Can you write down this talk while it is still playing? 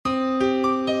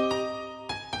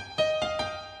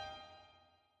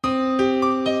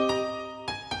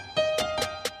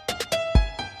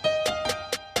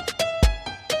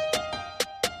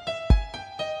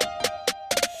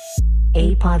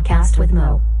Podcast with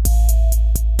Mo.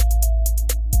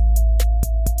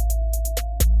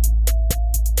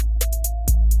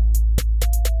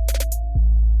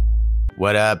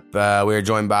 What up? We're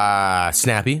joined by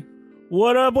Snappy.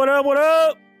 What up, what up, what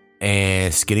up?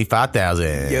 And Skinny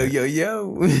 5000.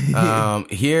 Yo.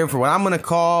 Here for what I'm going to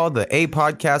call the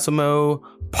Potcast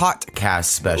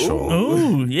Special.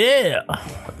 Ooh, yeah.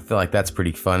 I feel like that's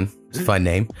pretty fun. It's a fun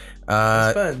name.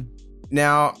 It's fun.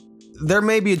 Now, there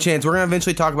may be a chance we're going to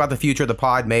eventually talk about the future of the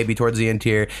pod, maybe towards the end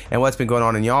here, and what's been going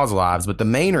on in y'all's lives. But the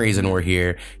main reason we're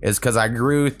here is because I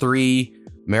grew 3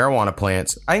 marijuana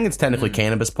plants. I think it's technically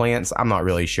cannabis plants. I'm not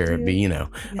really sure, but you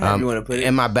know, You want to put it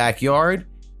in my backyard.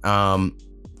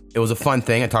 It was a fun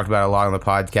thing. I talked about it a lot on the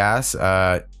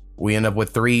podcast. We end up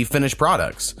with 3 finished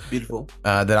products. Beautiful.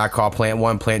 That I call plant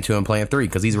 1, plant 2, and plant 3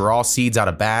 because these were all seeds out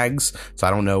of bags, so I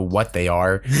don't know what they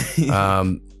are.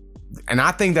 And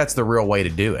I think that's the real way to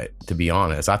do it, to be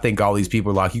honest. I think all these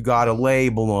people are like, you got to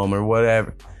label them or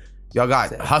whatever. Y'all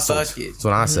got hustles. That's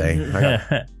what I say. I got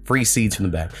free seeds from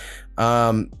the bag.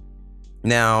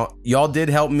 Now, y'all did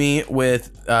help me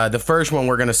with the first one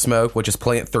we're going to smoke, which is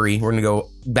plant 3. We're going to go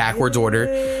backwards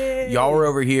order. Y'all were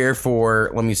over here for,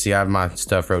 let me see, I have my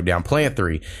stuff wrote down. Plant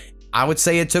 3. I would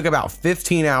say it took about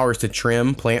 15 hours to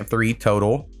trim plant 3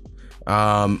 total.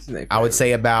 I would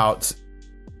say about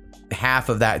half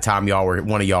of that time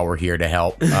one of y'all were here to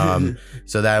help.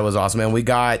 So that was awesome. And we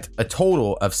got a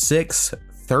total of 6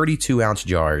 32-ounce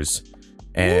jars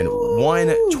and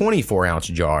 1 24-ounce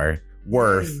jar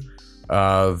worth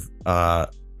of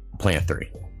plant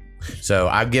 3. So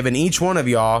I've given each one of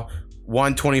y'all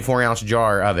 1 24-ounce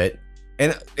jar of it.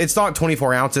 And it's not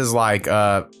 24 ounces like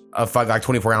like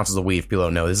 24 ounces of weed. People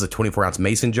don't know. This is a 24-ounce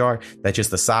mason jar. That's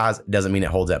just the size. It doesn't mean it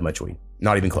holds that much weed.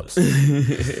 Not even close.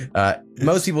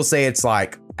 Most people say it's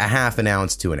like a half an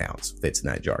ounce to an ounce fits in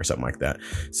that jar, something like that.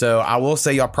 So I will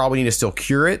say y'all probably need to still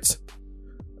cure it.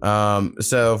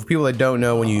 So for people that don't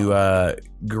know, when you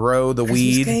grow the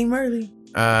weed, came early.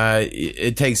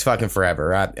 It takes fucking forever,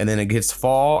 right? And then it gets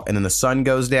fall, and then the sun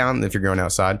goes down if you're growing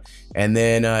outside, and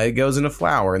then it goes into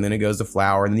flower, and then it goes to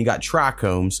flower, and then you got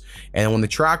trichomes, and when the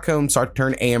trichomes start to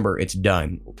turn amber, it's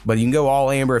done. But you can go all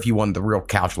amber if you want the real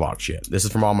couch lock shit. This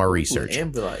is from all my research.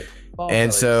 Amber-like.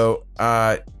 And so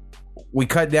we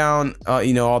cut down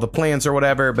all the plants or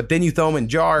whatever, but then you throw them in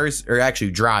jars, or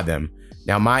actually dry them.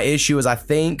 Now my issue is I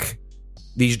think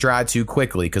these dried too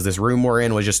quickly because this room we're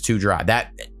in was just too dry.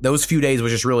 Those few days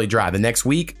was just really dry. The next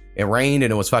week it rained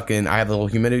and it was fucking, I have a little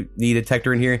humidity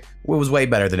detector in here. It was way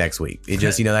better the next week. It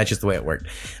just, that's just the way it worked.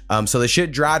 So the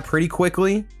shit dried pretty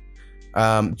quickly.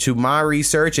 To my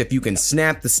research, if you can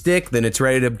snap the stick, then it's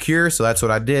ready to cure. So that's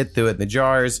what I did, threw it in the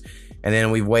jars. And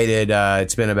then we've waited,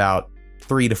 it's been about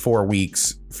 3 to 4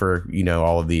 weeks for,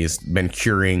 all of these been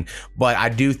curing. But I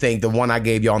do think the one I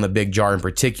gave you on the big jar in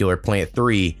particular, plant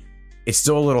 3, it's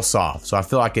still a little soft, so I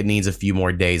feel like it needs a few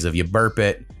more days of you burp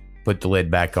it, put the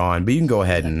lid back on, but you can go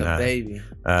ahead and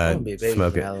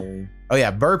smoke it. Halloween. Oh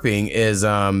yeah, burping is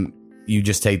you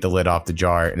just take the lid off the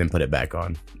jar and then put it back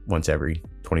on once every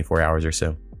 24 hours or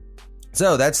so.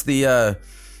 So that's the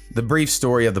brief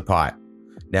story of the pot.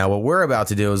 Now what we're about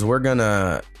to do is we're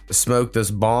gonna smoke this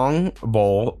bong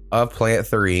bowl of plant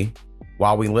 3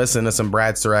 while we listen to some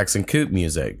Brad Surex and Coop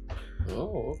music.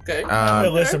 Oh, okay. I'm gonna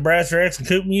listen to Brass Rex and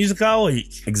Coop music all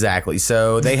week. Exactly.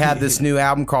 So they have this new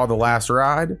album called The Last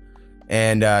Ride,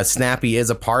 and Snappy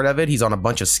is a part of it. He's on a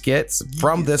bunch of skits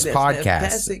from this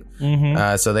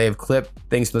podcast. So they have clipped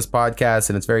things from this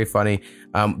podcast, and it's very funny.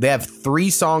 They have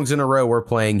 3 songs in a row we're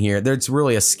playing here. There's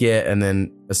really a skit and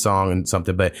then a song and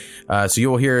something, but so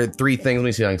you'll hear 3 things. Let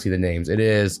me see if I can see the names. It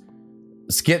is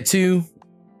Skit 2,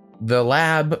 The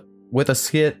Lab with a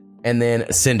skit, and then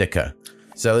Syndica.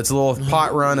 So it's a little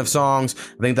pot run of songs.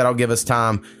 I think that'll give us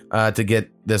time to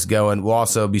get this going. We'll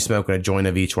also be smoking a joint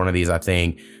of each one of these, I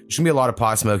think. There's going to be a lot of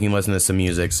pot smoking, listening to some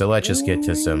music. So let's just get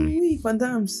to some fun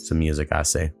times. Some music, I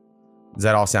say. Does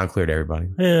that all sound clear to everybody?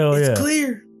 Hell yeah. It's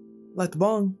clear. Like the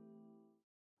bong.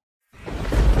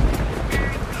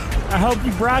 I hope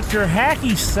you brought your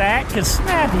hacky sack, because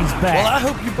Snappy's back. Well, I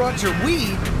hope you brought your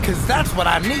weed, because that's what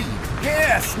I need.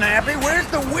 Yeah, Snappy, where's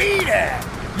the weed at?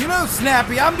 You know,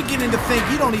 Snappy, I'm beginning to think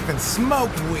you don't even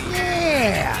smoke weed.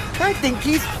 Yeah, I think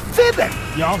he's fibbing.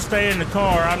 Y'all stay in the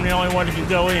car. I'm the only one who can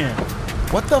go in.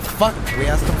 What the fuck? We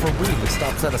asked him for weed. He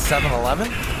stops at a 7-Eleven?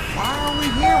 Why are we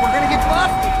here? We're gonna get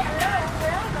busted.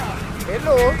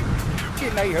 Hello.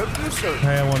 Can I help you, sir?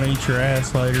 Hey, I want to eat your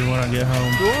ass later when I get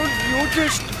home. You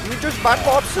just back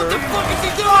up, sir. What the fuck is he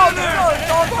doing there?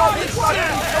 Don't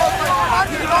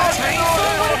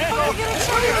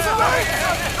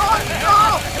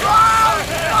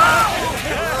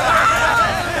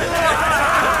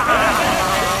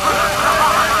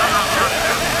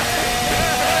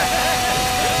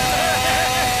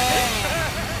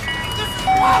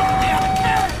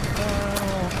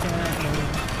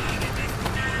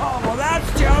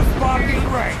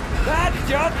That's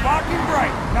just fucking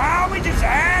great. Now we just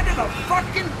add to the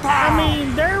fucking pile. I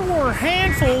mean, there were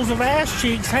handfuls of ass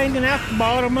cheeks hanging out the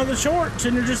bottom of the shorts,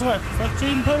 and they're just like, fuck you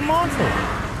even put them on for?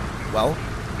 Well,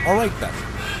 alright then.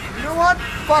 You know what?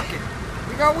 Fuck it.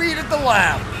 We got weed at the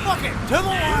lab. Fuck it, to the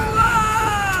lab.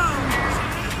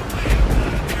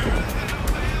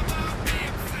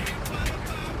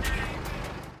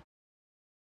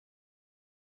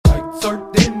 Lights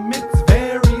are dim, it's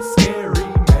very scary.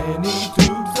 Many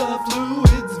tubes of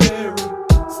fluids vary.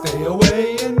 Stay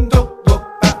away and don't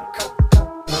look back.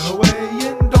 Turn away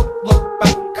and don't look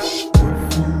back.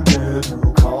 If you dare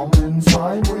to come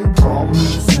inside, we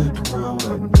promise it will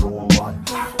end your life.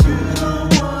 You don't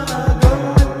wanna go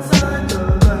inside the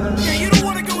lab. Yeah, you don't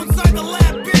wanna go inside the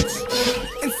lab,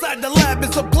 bitch. Inside the lab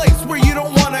is a place where you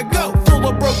don't wanna go. Full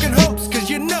of broken hopes, cause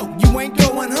you know you ain't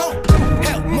going home.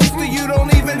 Hell, most of you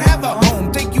don't even have a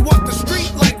home. Take you off the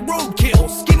street like roadkill,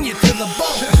 skin you to the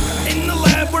bone. In the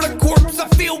lab with a corpse, I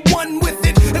feel one with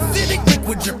it. Acidic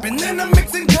liquid dripping, then I'm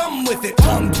mixing cum with it.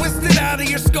 Tongue twisted out of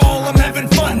your skull, I'm having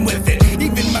fun with it.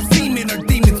 Even my semen are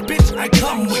demons, bitch, I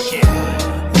come wicked.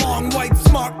 Long white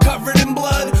smock covered in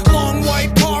blood. Long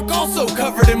white cock also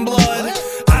covered in blood.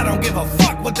 I don't give a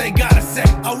fuck what they gotta say.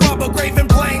 I'll rob a grave in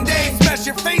plain day. Smash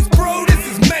your face, bro, this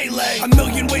is melee. A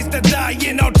million ways to die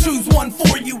and I'll choose one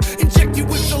for you. Inject you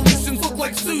with solutions, look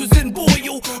like Susan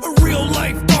Boyle. A real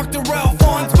life Dr. Ralph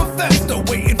Vaughn's Mephisto.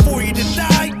 Waiting for you to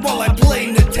die while I play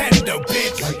Nintendo,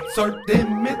 bitch. Lights are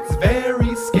dim, it's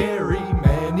very scary.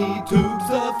 Many tubes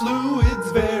of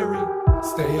fluids vary.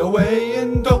 Stay away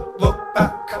and don't look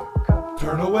back.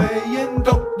 Turn away and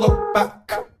don't look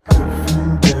back. If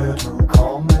you dare to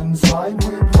come inside,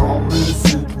 we promise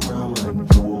it will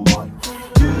end your life.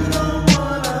 You don't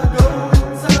wanna go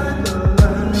inside the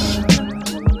lab.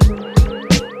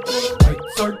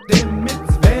 Lights are dim,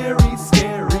 it's very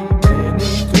scary.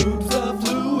 Many tubes of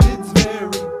fluids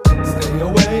vary. Stay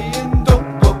away and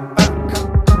don't look back.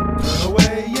 Turn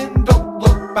away and don't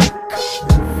look back.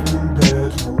 If you dare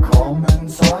to come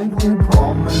inside, we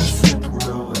promise it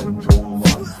will end your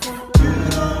life. You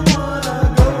don't wanna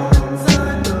go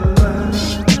inside the lab.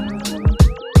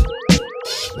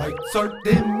 Lights are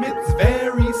dim, it's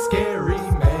very scary.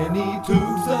 Many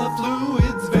tubes of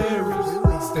fluids vary.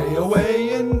 Stay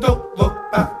away and don't look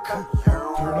back.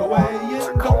 Turn away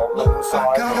and don't look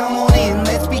back. Come on in,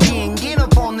 let's begin. Get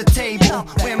up on the table.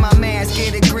 Wear my mask,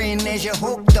 get a grin as you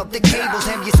hooked up the cables.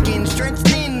 Have your skin stretched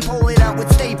thin, pull it out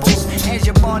with staples. As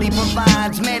your body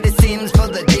provides medicines for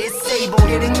the disabled.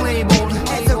 Getting labeled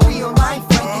as a real life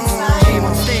Frankenstein.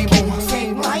 Unstable,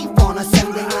 save life on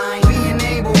assembly line. Being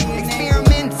able,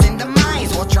 experiments and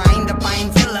demise while trying to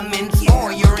find filaments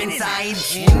for your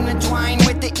insides. Intertwined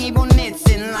with the evil nits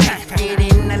in life. Get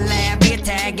in the lab, you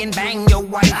tag and bang your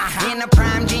wife. In a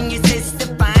prime genius is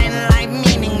define life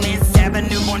meaningless. Have a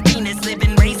newborn penis, live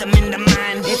and raise them into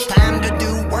mind. It's time to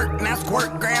do work, now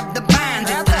squirt, grab the binds.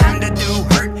 It's time to do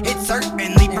hurt, it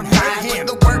certainly provides. With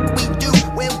the work we do,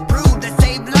 will prove to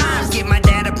save lives. Get my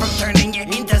data from turning you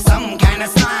into some kind of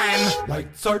slime.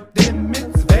 Lights are dim,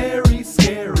 it's very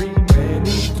scary.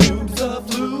 Many tubes of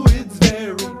fluids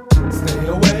vary. Stay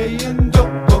away and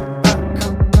don't look back.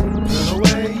 Turn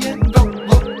away and don't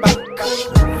look back.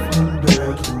 If you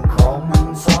dare to come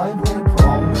inside, we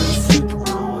promise it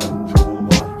will end your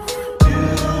life. You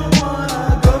don't wanna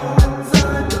go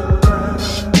inside the lab.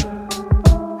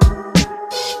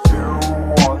 You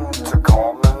want to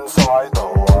come inside the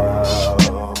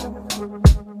lab.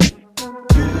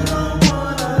 You don't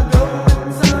wanna go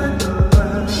inside the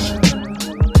lab.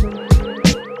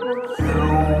 You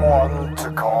want to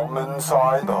come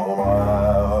inside the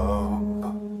lab.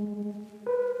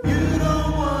 You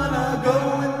don't wanna go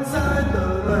inside the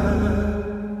lab.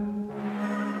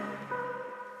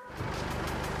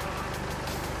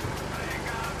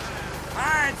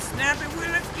 Alright, Snappy,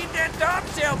 well, let's get that top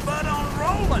shelf bud on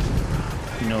rolling.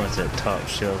 You know what that top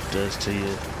shelf does to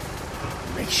you?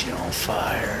 Makes you on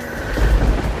fire.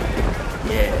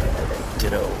 Yeah,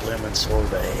 good old lemon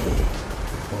sorbet.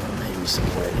 Or maybe some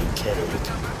wedding cake.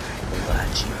 Will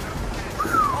light you.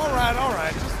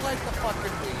 Alright. Just like the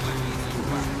fucking weed.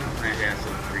 I got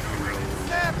some freaking rolls.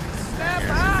 Snap I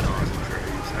got out. some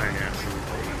concentrates. I got some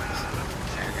bakes.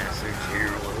 I got some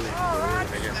cantaloupe. Alright,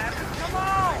 I got some Snappy, come on.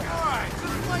 Alright,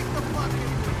 just like the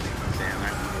fucking weed. Damn, I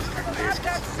can Mr.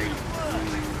 Biscuits feet.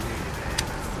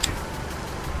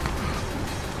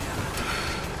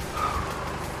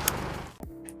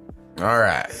 All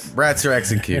right, Brad's Rex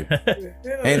and Q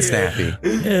and Snappy.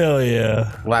 Hell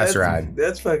yeah. Last ride.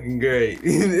 That's fucking great.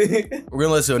 We're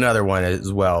gonna listen to another one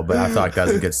as well, but I felt like that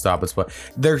was a good stop. But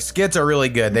their skits are really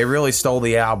good. They really stole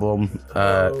the album.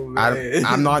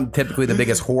 I'm not typically the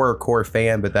biggest horrorcore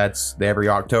fan, but that's every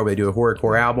October they do a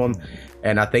horrorcore album,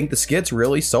 and I think the skits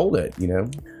really sold it. You know,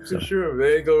 For sure,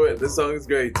 man. The song is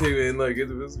great too, and like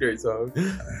it's a great song.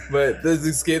 But the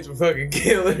skits were fucking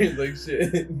killers, like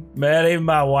shit. Man, even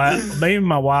my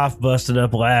wife busted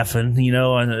up laughing, you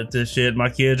know, and at this shit. My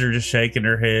kids are just shaking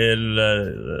their head.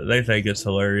 They think it's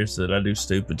hilarious that I do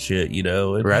stupid shit, you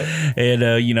know. And, right.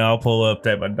 And, you know, I'll pull up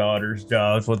at my daughter's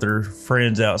jobs with her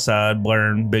friends outside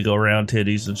blaring big old round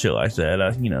titties and shit like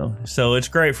that, you know. So it's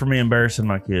great for me embarrassing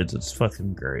my kids. It's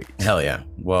fucking great. Hell yeah.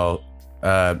 Well,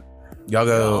 y'all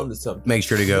go make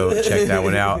sure to go check that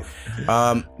one out.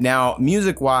 Now,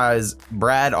 music-wise,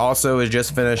 Brad also has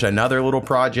just finished another little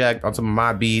project on some of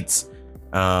my beats.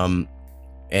 And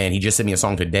he just sent me a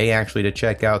song today, actually, to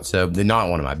check out. So, not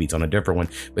one of my beats, on a different one.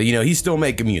 But, you know, he's still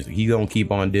making music. He's going to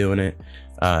keep on doing it.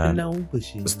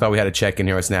 Just thought we had to check in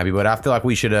here with Snappy. But I feel like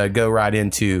we should go right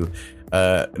into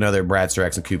another Brad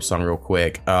Rex and Coop song real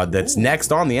quick. That's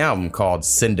next on the album, called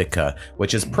Syndica,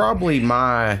 which is probably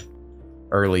my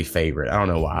early favorite. I don't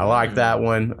know why I like that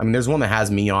one. I mean, there's one that has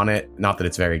me on it. Not that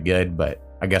it's very good, but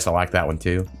I guess I like that one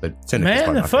too. But Syndica's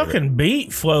man, the fucking favorite.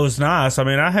 beat flows nice. I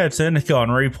mean, I had Syndica on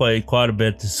replay quite a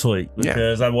bit this week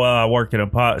because I work in a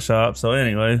pot shop. So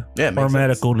anyway, or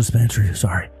medical dispensary.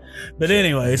 Sorry, but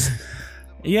anyways,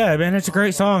 yeah, man, it's a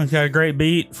great song. It's got a great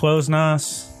beat, flows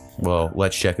nice. Well,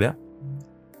 let's check it out.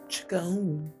 Check it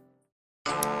out.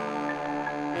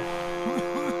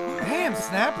 Damn,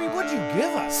 Snappy, what'd you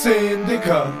give us?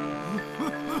 Syndica.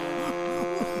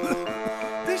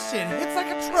 This shit hits like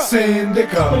a truck.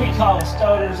 Syndica. What do you call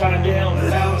stoners on a deal with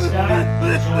balanced diet?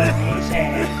 That's what he's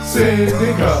had.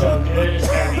 Syndica. So good, it's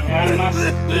got me out of my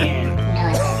skin.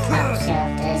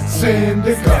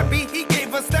 Syndica. Snappy, he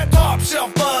gave us that top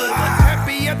shelf buzz.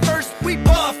 Happy at first, we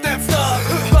puffed that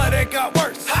stuff, but it got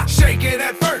worse. Shaking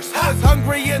at first, I was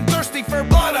hungry and thirsty for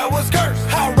blood. I was cursed.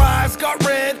 Our eyes got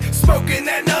red, smoking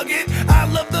that nugget. I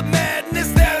love the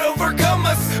madness that overcome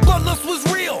us. Bloodlust was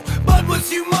real, blood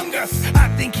was humongous. I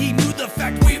think he knew the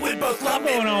fact we would both love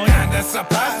it. Kinda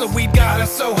surprised that we got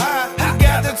us so high. We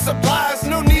gathered supplies,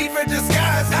 no need for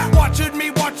disguise. Watching me,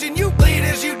 watching you bleed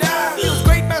as you die. Feels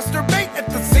great, masturbate at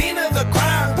the scene of the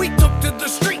crime. We took to the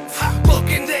streets,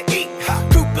 looking to eat.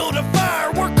 Coop built a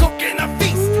fire, we're cooking a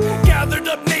feast. Gathered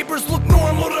up neighbors, look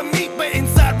normal to me, but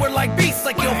inside we're like beasts,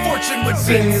 like your fortune would be.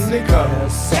 Syndica.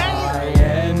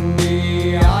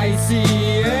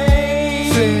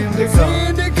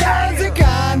 Syndica's a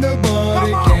kind of but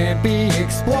it can't be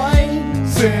explained.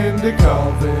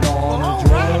 Syndica. It on a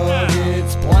drug,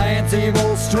 it's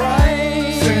plantable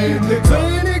strain.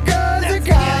 Syndica's a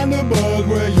kind of bug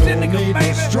where you'll need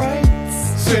the strength.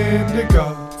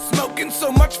 Syndica. Smoking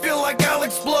so much, feel like I'll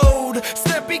explode.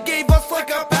 Snappy gave us like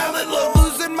a pallet load.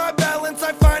 Losing my balance,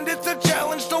 I find it's a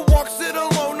challenge to walk, sit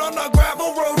alone on a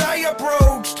gravel road. I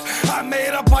approached, I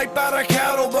made a pipe out of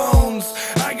cattle bones.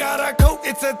 I got a coat,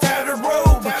 it's a tattered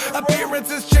robe.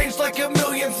 Appearances changed like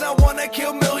chameleons. Now wanna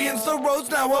kill millions, the road's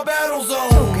now a battle zone.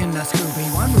 Smoking a Scooby,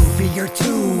 one roofie or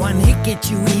two. One hit gets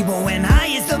you evil and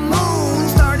high as the moon.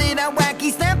 Started out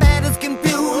wacky, snap at us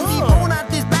confused. He pulled out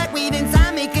this backweed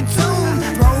inside me consumed.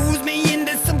 Throws me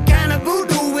into some kind of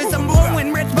voodoo with some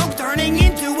blowing red smoke turning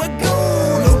into a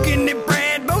ghoul. Looking at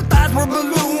Brad, both eyes were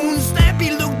balloons.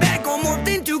 Snappy looked back, all morphed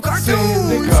into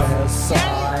cartoons.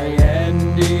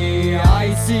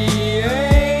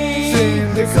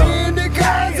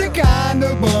 Syndica's a kind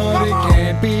of but it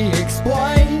can't be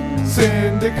explained.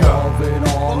 Syndica. It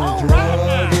on a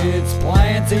drug, it's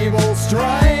plantable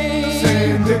strain.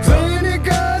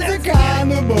 Syndica's a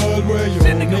kind of bud where you'll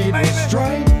need the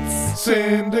strength.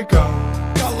 Syndica.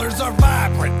 Colors are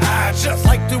vibrant, I just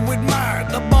like to admire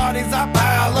the bodies I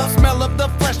pile up. Smell of the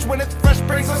flesh when it's fresh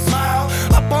brings a smile.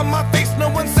 Up on my face, no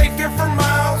one's safe here for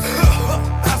miles.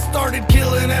 I started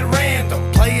killing at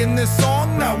random, playing this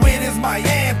song, now it is my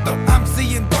anthem. I'm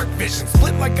seeing dark vision,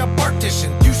 split like a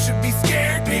partition. You should be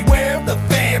scared, beware of the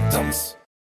phantoms.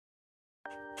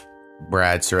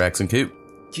 Brad Rex and Coop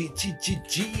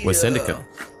with Syndica.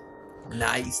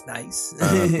 Nice.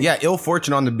 Yeah, Ill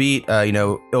Fortune on the beat. You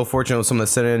know, Ill Fortune was someone that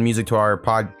sent in music to our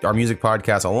music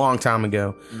podcast a long time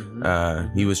ago.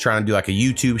 He was trying to do like a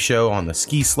YouTube show on the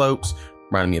ski slopes,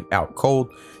 reminding me of Out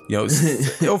Cold. You know,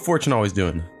 Ill Fortune always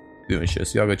doing shit.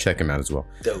 So y'all go check him out as well.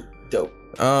 Dope.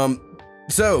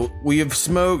 So we have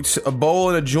smoked a bowl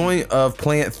and a joint of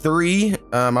Plant 3.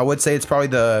 I would say it's probably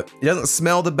it doesn't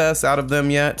smell the best out of them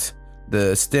yet,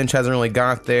 The stench hasn't really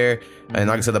got there. And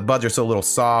like I said, the buds are still a little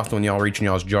soft when y'all reach in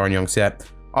y'all's jar and y'all set.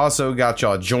 Also got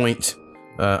y'all a joint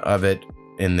of it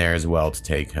in there as well to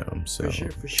take home. So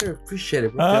For sure. Appreciate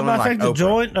it. I think the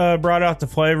joint brought out the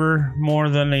flavor more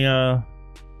than the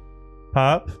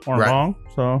pop or bong.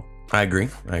 So I agree.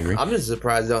 I'm just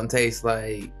surprised it don't taste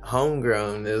like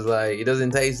homegrown. It's like it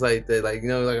doesn't taste like that. Like, you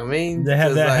know, like I mean, they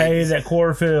have that like, haze, that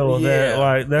chlorophyll. Yeah, that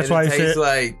like that's and why it I tastes said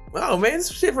like, oh man,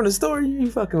 this shit from the store. You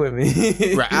fucking with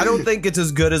me? Right. I don't think it's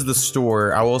as good as the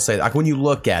store. I will say, like when you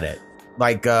look at it,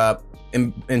 like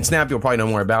and Snap, you'll probably know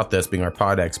more about this, being our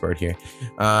pod expert here.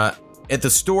 At the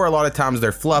store, a lot of times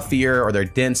they're fluffier or they're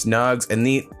dense nugs, and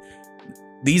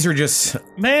these are just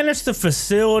it's the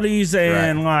facilities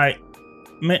and like.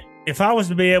 Man, if I was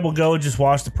to be able to go and just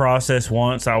watch the process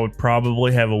once, I would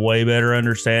probably have a way better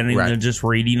understanding than just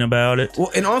reading about it. Well,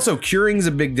 and also curing is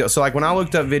a big deal. So like when I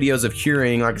looked up videos of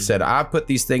curing, like I said, I put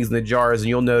these things in the jars, and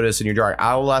you'll notice in your jar,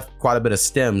 I left quite a bit of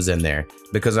stems in there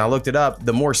because when I looked it up,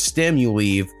 the more stem you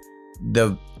leave,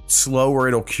 the slower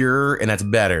it'll cure, and that's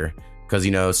better. Because,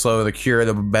 you know, slower the cure,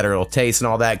 the better it'll taste and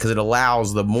all that, because it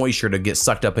allows the moisture to get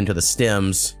sucked up into the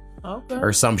stems. Okay.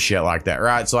 Or some shit like that,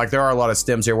 right? So like there are a lot of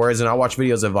stems here, whereas I watch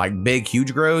videos of like big,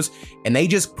 huge grows, and they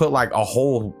just put like a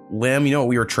whole limb, you know what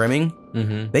we were trimming?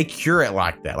 Mm-hmm. They cure it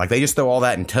like that. Like they just throw all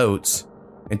that in totes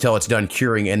until it's done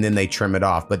curing, and then they trim it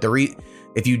off. But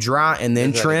if you dry and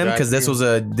then trim, because this was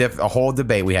a whole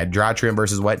debate. We had dry trim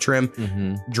versus wet trim.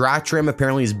 Mm-hmm. Dry trim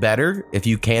apparently is better if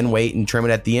you can wait and trim it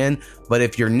at the end. But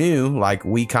if you're new, like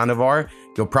we kind of are,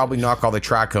 you'll probably knock all the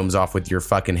trichomes off with your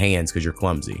fucking hands because you're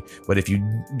clumsy. But if you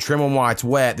trim them while it's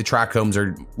wet, the trichomes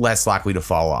are less likely to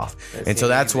fall off. So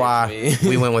that's why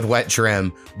we went with wet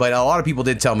trim. But a lot of people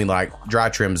did tell me like dry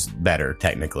trim's better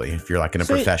technically if you're like in a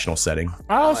professional setting.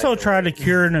 I also tried to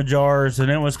cure in the jars,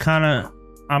 and it was kind of,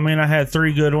 I mean, I had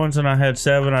 3 good ones and I had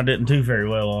 7 I didn't do very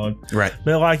well on. Right.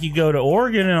 But like you go to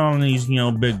Oregon and on these, you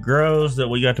know, big grows that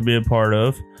we got to be a part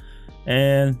of,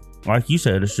 and like you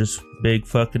said, it's just big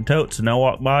fucking totes, and they'll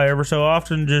walk by ever so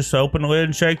often, just open the lid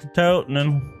and shake the tote, and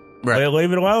then they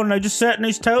leave it alone. And they just set in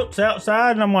these totes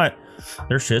outside, and I'm like,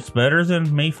 their shit's better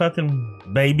than me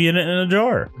fucking babying it in a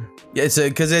jar. Yeah, it's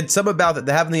because it's something about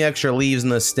that having the extra leaves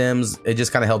and the stems. It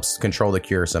just kind of helps control the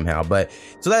cure somehow. But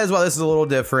so that is why this is a little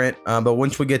different. But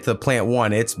once we get to plant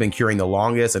 1, it's been curing the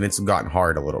longest, and it's gotten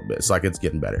hard a little bit. It's like it's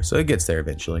getting better, so it gets there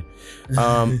eventually.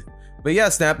 But yeah,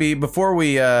 Snappy, before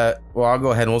we, I'll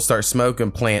go ahead and we'll start smoking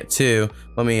plant 2.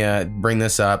 Let me bring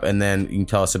this up, and then you can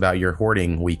tell us about your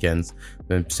hoarding weekends.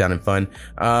 Been sounding fun.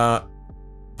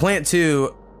 Plant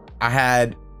 2, I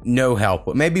had no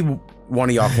help. Maybe one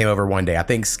of y'all came over one day. I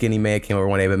think Skinny may have came over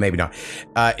one day, but maybe not.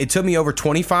 It took me over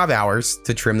 25 hours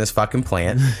to trim this fucking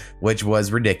plant, which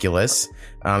was ridiculous.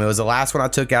 It was the last one I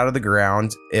took out of the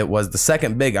ground. It was the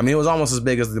second big. I mean, it was almost as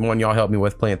big as the one y'all helped me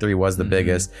with. Plant 3 was the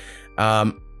biggest.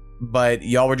 But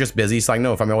y'all were just busy. So like,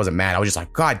 no, if I wasn't mad. I was just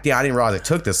like, God damn, I didn't realize it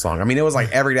took this long. I mean, it was like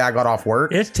every day I got off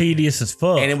work. It's tedious as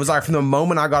fuck. And it was like from the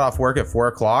moment I got off work at 4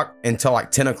 o'clock until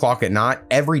like 10 o'clock at night,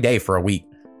 every day for a week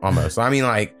almost. I mean,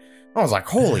 like, I was like,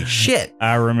 holy shit.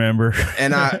 I remember.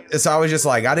 And so I was just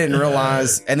like, I didn't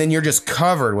realize. And then you're just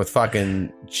covered with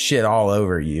fucking shit all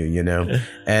over you, you know?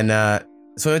 And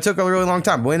so it took a really long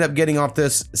time. We ended up getting off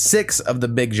this 6 of the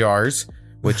big jars,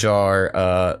 which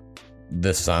are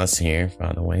this size here,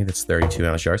 by the way, that's 32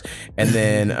 ounce jars, and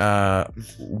then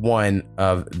 1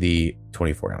 of the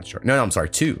 24 ounce jars. No, I'm sorry,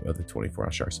 2 of the 24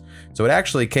 ounce jars. So it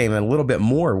actually came in a little bit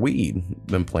more weed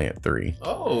than plant 3.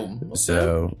 Oh, okay.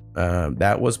 So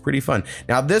that was pretty fun.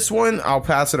 Now this one, I'll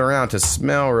pass it around to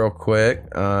smell real quick.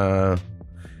 I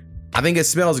think it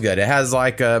smells good. It has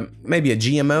like maybe a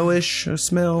GMO-ish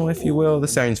smell, if you will.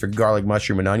 This stands for garlic,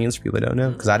 mushroom, and onions, for people that don't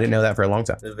know, because I didn't know that for a long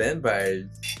time. The vampires.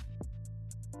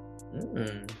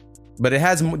 But it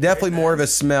has definitely more of a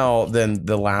smell than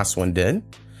the last one did.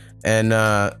 And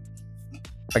I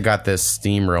got this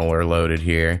steamroller loaded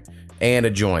here and a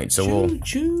joint. So we'll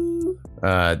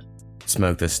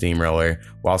smoke the steamroller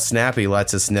while Snappy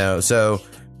lets us know. So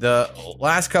the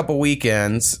last couple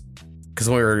weekends, because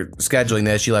when we were scheduling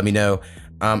this, she let me know.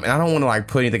 And I don't want to like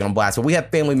put anything on blast, but we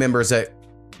have family members that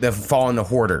fall into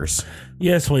hoarders.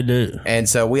 Yes, we do. And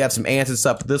so we have some aunts and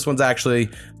stuff. But this one's actually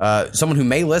someone who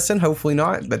may listen, hopefully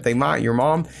not, but they might, your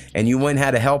mom. And you went and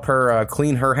had to help her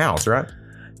clean her house, right?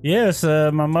 Yes,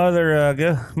 my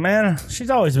mother, man, she's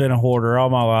always been a hoarder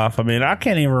all my life. I mean, I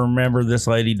can't even remember this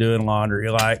lady doing laundry.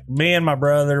 Like, me and my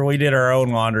brother, we did our own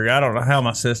laundry. I don't know how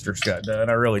my sisters got done.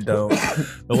 I really don't.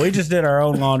 But we just did our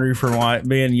own laundry from like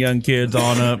being young kids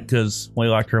on up, because we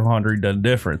liked our laundry done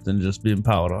different than just being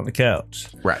piled on the couch.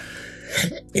 Right.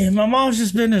 And my mom's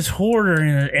just been this hoarder,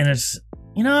 and it's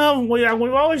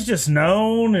we've always just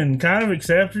known and kind of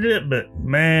accepted it, but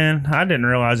man, I didn't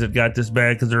realize it got this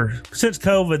bad because since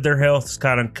COVID, their health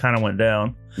kind of went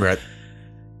down. Right.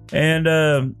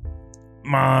 And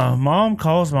my mom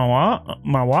calls my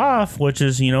wife, which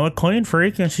is a clean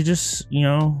freak, and she just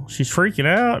she's freaking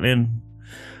out, and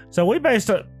so we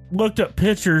looked up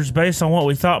pictures based on what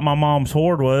we thought my mom's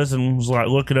hoard was, and was like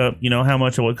looking up how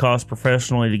much it would cost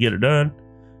professionally to get it done.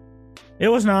 It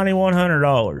was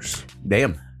 $9,100.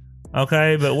 Damn.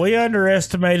 Okay, but we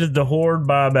underestimated the hoard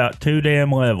by about 2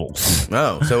 damn levels.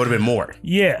 Oh, so it would have been more.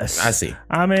 Yes. I see.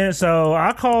 I mean, so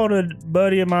I called a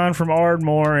buddy of mine from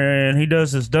Ardmore, and he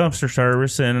does this dumpster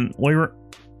service, and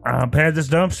I had this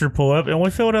dumpster pull up, and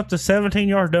we filled up the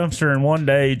 17-yard dumpster in one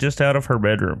day just out of her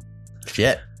bedroom.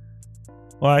 Shit.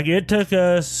 Like, it took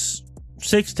us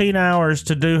 16 hours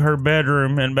to do her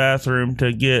bedroom and bathroom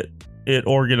to get it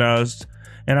organized.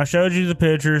 And I showed you the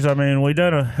pictures. I mean, we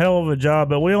done a hell of a job,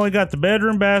 but we only got the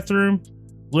bedroom, bathroom,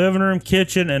 living room,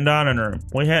 kitchen, and dining room.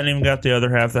 We hadn't even got the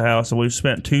other half of the house, and we've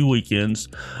spent 2 weekends,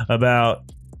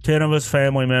 about 10 of us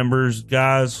family members,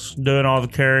 guys doing all the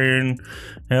carrying.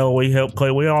 Hell, we helped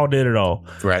clean. We all did it all.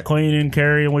 Right. Cleaning,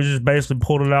 carrying. We just basically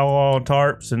pulled it all on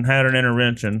tarps and had an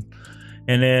intervention.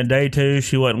 And then day 2,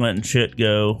 she wasn't letting shit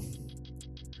go.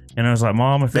 And I was like,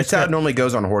 Mom, if that's how it normally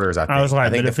goes on hoarders, I think. I was like, I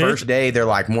think the first day they're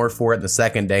like more for it. The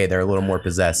second day they're a little more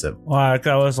possessive. Like,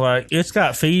 I was like, it's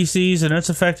got feces and it's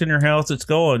affecting your health. It's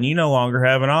going. You no longer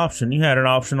have an option. You had an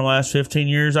option the last 15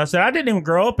 years. I said, I didn't even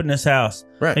grow up in this house.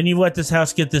 Right. And you let this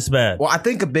house get this bad. Well, I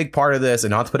think a big part of this,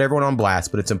 and not to put everyone on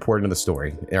blast, but it's important to the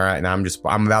story. All right. And I'm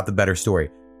about the better story.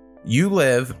 You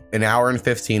live an hour and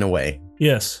 15 away.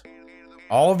 Yes.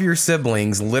 All of your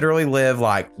siblings literally live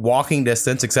like walking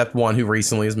distance, except one who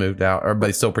recently has moved out, but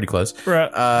he's still pretty close.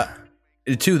 Right.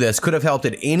 To this, could have helped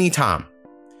at any time.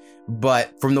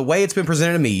 But from the way it's been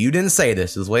presented to me, you didn't say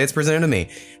this, is the way it's presented to me,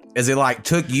 is it like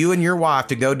took you and your wife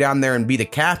to go down there and be the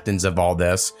captains of all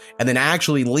this and then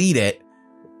actually lead it,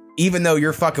 even though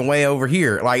you're fucking way over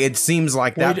here. Like, it seems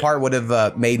like that part would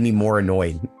have made me more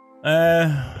annoyed.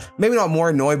 Maybe not more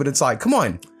annoyed, but it's like, come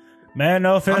on. Man,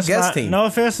 no offense. No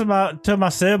offense to my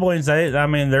siblings.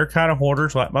 They're kind of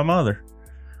hoarders like my mother.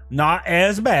 Not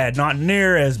as bad, not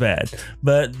near as bad,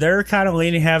 but they're kind of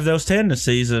leaning, have those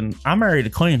tendencies. And I married a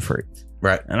clean freak,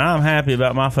 right? And I'm happy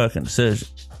about my fucking decision.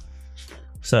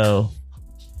 So,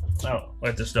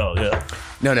 let this dog go.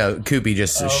 No, Koopy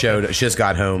just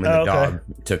got home and the dog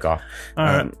took off. All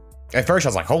right. At first, I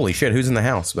was like, holy shit, who's in the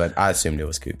house? But I assumed it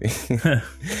was Koopy.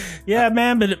 Yeah,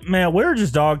 man, but we were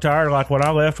just dog tired. Like, when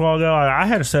I left a while ago, I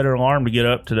had to set an alarm to get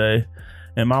up today.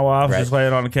 And my wife was just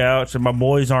laying on the couch, and my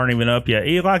boys aren't even up yet.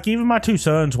 Like, even my 2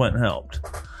 sons went and helped.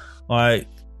 Like,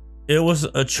 it was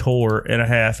a chore and a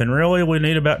half. And really, we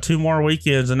need about 2 more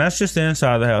weekends, and that's just the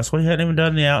inside of the house. We hadn't even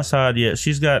done the outside yet.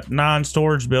 She's got 9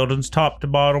 storage buildings, top to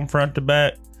bottom, front to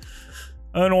back,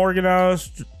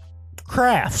 unorganized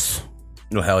crafts.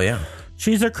 Oh, hell yeah.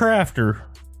 She's a crafter.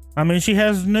 I mean, she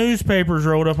has newspapers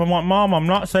rolled up. I'm like, Mom, I'm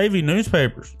not saving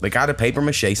newspapers. They got to paper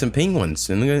mache some penguins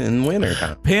in winter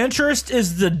time. Pinterest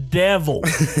is the devil.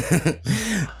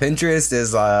 Pinterest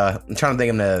is, I'm trying to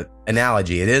think of an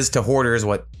analogy. It is to hoarders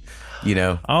what,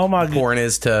 oh my porn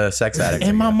is to sex addicts.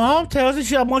 And my mom tells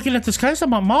me, I'm looking at this case.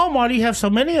 I'm like, Mom, why do you have so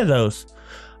many of those?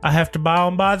 I have to buy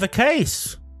them by the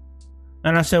case.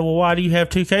 And I said, well, why do you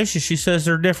have 2 cases? She says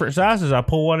they're different sizes. I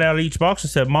pull one out of each box and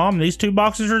said, Mom, these 2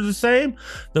 boxes are the same.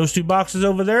 Those 2 boxes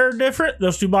over there are different.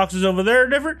 Those 2 boxes over there are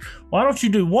different. Why don't you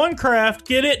do one craft,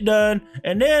 get it done,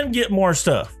 and then get more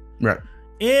stuff? Right.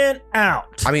 In,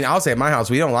 out. I mean, I'll say at my house,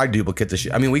 we don't like duplicates of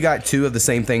shit. I mean, we got 2 of the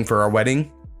same thing for our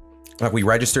wedding. Like, we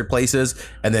registered places,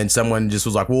 and then someone just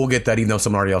was like, well, we'll get that even though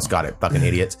someone already else got it. Fucking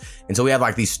idiots. And so we have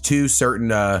like these 2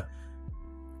 certain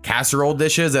casserole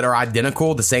dishes that are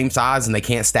identical, the same size, and they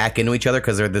can't stack into each other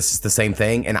because this is the same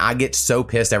thing. And I get so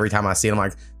pissed every time I see it. I'm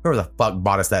like, whoever the fuck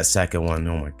bought us that second one?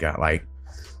 Oh my god! Like,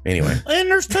 anyway.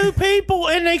 And there's 2 people,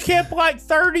 and they kept like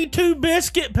 32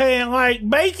 biscuit pan, like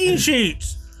baking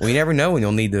sheets. Well, you never know when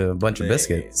you'll need a bunch of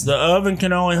biscuits. The oven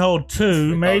can only hold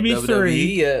 2, maybe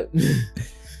 3.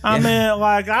 I mean,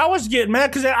 like, I was getting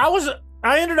mad because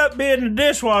I ended up being a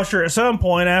dishwasher at some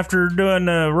point after doing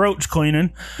the roach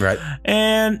cleaning. Right.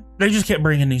 And they just kept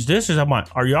bringing these dishes. I'm like,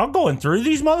 are y'all going through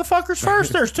these motherfuckers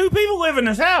first? There's 2 people live in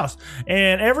this house.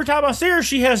 And every time I see her,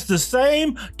 she has the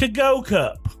same to-go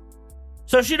cup.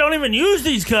 So she don't even use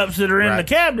these cups that are in the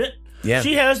cabinet. Yeah.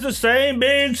 She has the same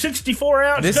big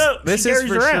 64-ounce cup. This is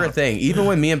for sure a thing. Even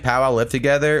when me and Powwow lived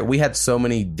together, we had so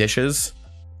many dishes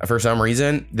for some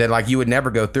reason that, like, you would never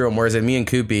go through them. Whereas in me and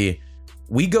Koopy,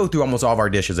 we go through almost all of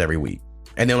our dishes every week.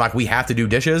 And then, like, we have to do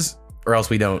dishes or else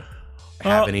we don't.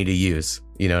 have any to use.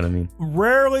 You know what I mean?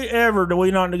 Rarely ever do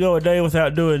we not go a day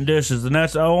without doing dishes, and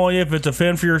that's only if it's a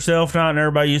fend for yourself night and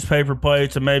everybody use paper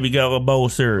plates and maybe got a bowl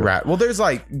of cereal. Right. Well, there's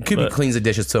like, Kubi cleans the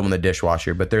dishes to them in the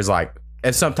dishwasher, but there's like,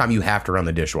 and sometimes you have to run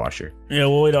the dishwasher. Yeah,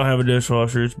 well, we don't have a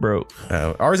dishwasher. It's broke.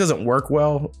 Ours doesn't work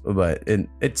well, but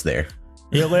it's there.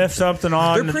 You left something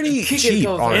on. They're pretty cheap,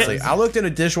 honestly. I looked into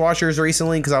dishwashers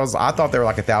recently because I thought they were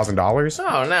like $1,000.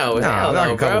 Oh no,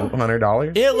 like a couple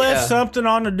 $100. It left something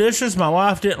on the dishes my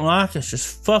wife didn't like. It's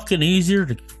just fucking easier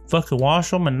to fucking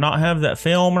wash them and not have that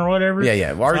film or whatever.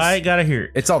 Yeah. Well, I ain't gotta hear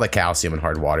it. It's all the calcium and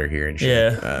hard water here and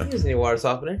shit. Yeah. You just need water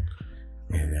softener.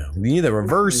 You need the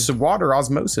reverse water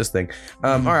osmosis thing.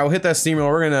 All right, we'll hit that steamroll.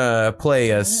 We're gonna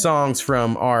play songs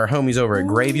from our homies over at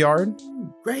Graveyard.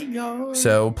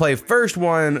 So we'll play first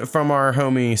one from our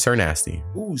homie Sir Nasty.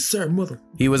 Ooh, Sir Mother.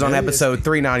 He was on episode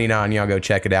 399. Y'all go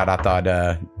check it out. I thought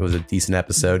it was a decent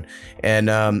episode.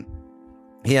 And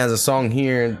he has a song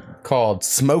here called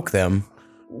Smoke Them.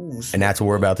 Ooh, and that's what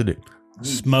we're about to do.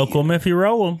 Smoke them if you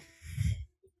roll them.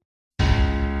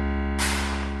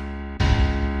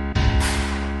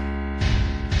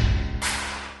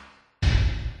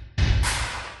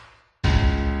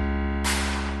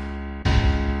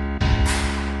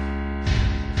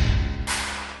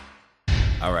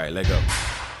 All right, let go.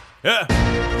 Yeah.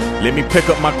 Let me pick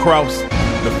up my cross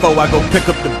before I go pick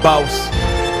up the boss.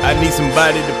 I need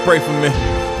somebody to pray for me.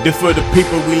 This for the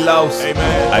people we lost. Amen.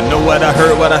 I know what I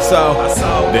heard, what I saw.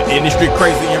 The industry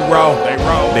crazy and raw.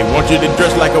 They want you to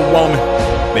dress like a woman.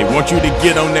 They want you to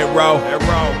get on that raw.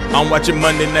 I'm watching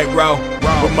Monday Night Raw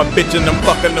with my bitch and I'm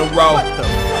fucking the raw.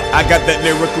 I got that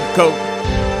lyrical coat,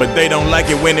 but they don't like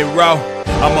it when it raw.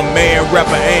 I'm a man,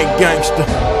 rapper, and gangster.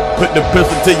 Put the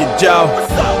pistol to your jaw.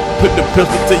 Put the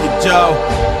pistol to your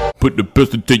jaw. Put the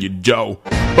pistol to your jaw.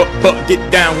 Buck, get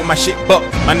down with my shit buck.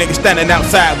 My niggas standing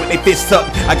outside with they fists up.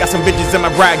 I got some bitches in my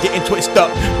ride getting twitched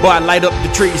up. Boy, I light up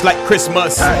the trees like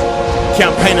Christmas.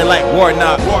 Campaigning like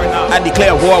Warnock. I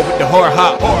declare war with the whore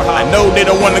hop. I know they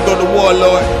don't want to go to war,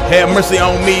 Lord. Have mercy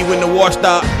on me when the war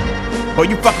stop. Boy,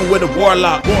 you fucking with a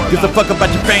warlock. Gives a fuck about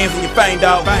your fans and your fame,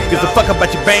 dog. Gives a fuck about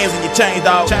your bands and your chains,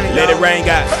 dog. Let it rain,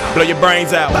 God. Blow your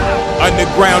brains out.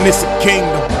 Underground, it's a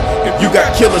kingdom. If you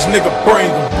got killers, nigga,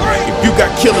 bring them. If you got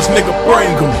killers, nigga,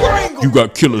 bring them. You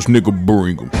got killers, nigga,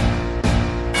 bring them.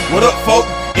 What up, folk?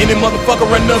 Any motherfucker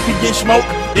run up, he get smoke.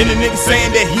 Any nigga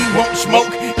saying that he won't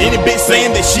smoke. Any bitch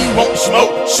saying that she won't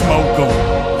smoke. Smoke em.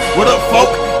 What up,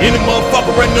 folk? Any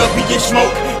motherfucker run up, he get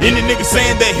smoke. Any nigga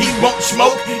saying that he won't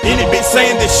smoke. Any bitch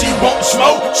saying that she won't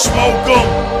smoke. Smoke em.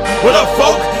 What up,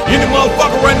 folk? Any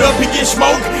motherfucker run up, he get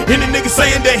smoke. Any nigga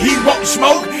saying that he won't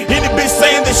smoke. Any bitch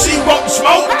saying that she won't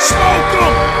smoke. Smoke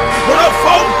em. What up,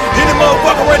 folk? Any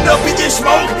motherfucker run up, he get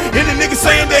smoke. Any nigga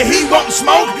saying that he won't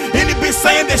smoke. Any bitch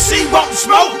saying that she won't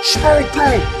smoke. Smoke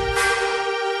em.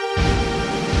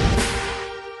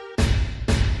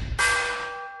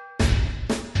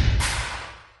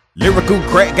 Lyrical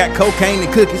crack, got cocaine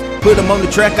and cookies. Put them on the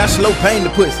track, I slow pain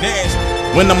the pussy.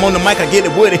 When I'm on the mic, I get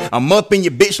it woody. I'm up in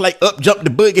your bitch like up jump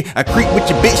the boogie. I creep with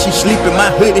your bitch, she sleep in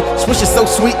my hoodie. Swish is so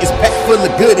sweet, it's packed full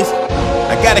of goodies.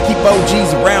 I gotta keep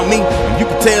OGs around me, and you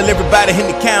can tell everybody in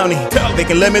the county. They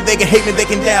can love me, they can hate me, they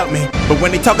can doubt me. But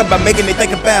when they talk about making, they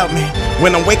think about me.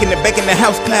 When I'm waking and baking, the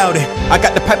house cloudy. I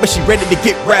got the pipe, but she ready to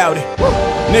get rowdy.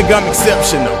 Nigga, I'm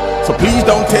exceptional, so please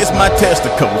don't test my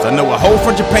testicles. I know a hoe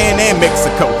from Japan and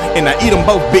Mexico, and I eat them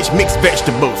both, bitch, mixed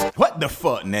vegetables. What the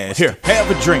fuck, nasty? Here, have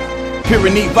a drink.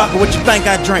 Pyrenees vodka, what you think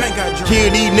I drink?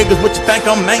 Kill these niggas, what you think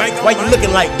I'm man? Why you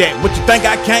looking like that? What you think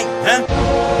I can't? Huh?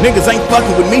 Niggas ain't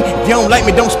fucking with me. If you don't like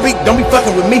me, don't speak. Don't be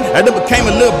fucking with me. I done became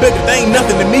a little bigger. They ain't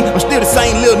nothing to me. I'm still the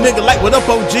same little nigga like what up,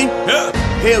 OG?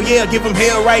 Hell yeah, give him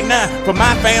hell right now. For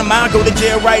my fam, I'll go to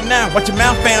jail right now. Watch your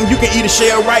mouth, fam, you can eat a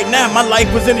shell right now. My life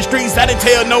was in the streets, I didn't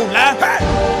tell no lie.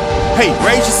 Hey,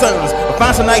 raise your sons or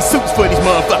find some nice suits for these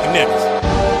motherfucking niggas.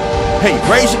 Hey,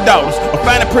 raise your daughters or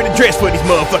find a pretty dress for these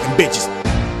motherfucking bitches.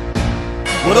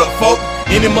 What up, folk?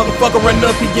 Any motherfucker run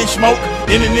up, he get smoke.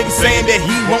 Any nigga saying that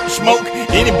he won't smoke.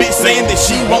 Any bitch saying that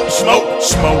she won't smoke.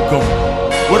 Smoke em.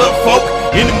 What up, folk?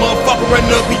 Any motherfucker run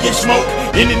up, he get smoke.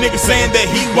 Any nigga saying that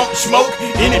he won't smoke.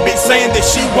 Any bitch saying that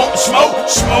she won't smoke.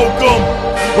 Smoke em.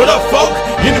 What up, folk?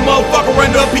 Any motherfucker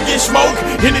run up, he get smoke.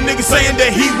 Any nigga saying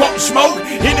that he won't smoke.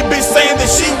 Any bitch saying that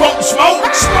she won't smoke.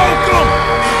 Smoke em.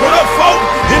 What up, folk?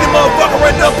 Any motherfucker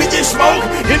run up, he get smoke.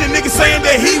 Any nigga saying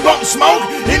that he won't smoke.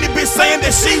 Any bitch saying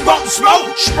that she won't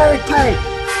smoke. Smoke em.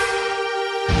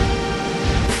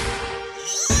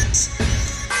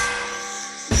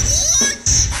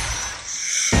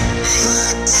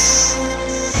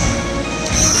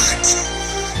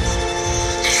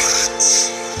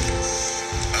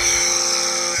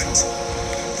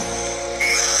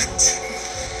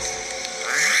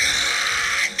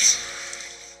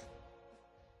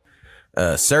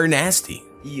 Sir Nasty.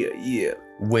 Yeah.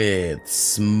 With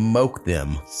Smoke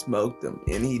Them. Smoked them.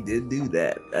 And he did do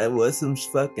that. That was some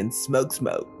fucking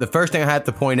smoke. The first thing I have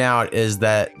to point out is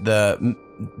that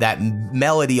that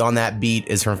melody on that beat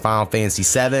is from Final Fantasy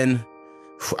VII.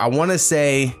 I want to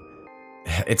say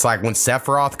it's like when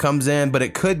Sephiroth comes in, but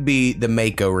it could be the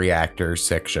Mako reactor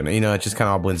section. You know, it just kind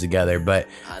of all blends together. But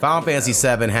Final Fantasy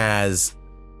VII has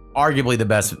arguably the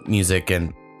best music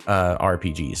in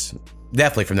RPGs.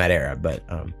 Definitely from that era, but...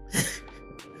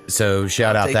 So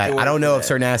shout out that. I don't know if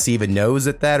Sir Nasty even knows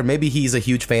that, or maybe he's a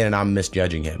huge fan and I'm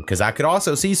misjudging him. Because I could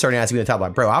also see Sir Nasty being the top,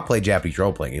 like, bro, I play Japanese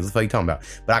role playing games. What are you talking about?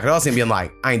 But I could also see him being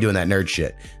like, I ain't doing that nerd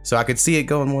shit. So I could see it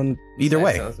going one either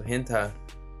way. Sounds like hentai.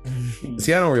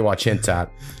 See, I don't really watch hentai.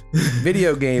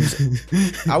 Video games.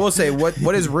 I will say what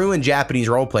has ruined Japanese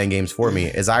role playing games for me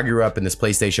is I grew up in this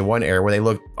PlayStation 1 era where they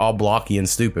looked all blocky and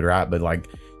stupid, right? But like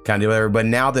kind of whatever. But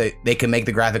now that they can make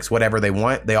the graphics whatever they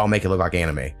want, they all make it look like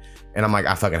anime. And I'm like,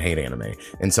 I fucking hate anime.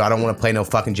 And so I don't want to play no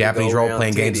fucking Japanese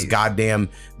role-playing games. Goddamn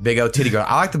big old titty girl.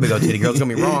 I like the big old titty girls, don't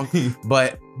get me wrong.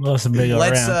 But some big old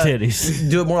round titties.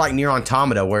 Do it more like Nier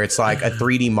Automata, where it's like a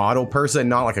 3D model person,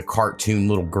 not like a cartoon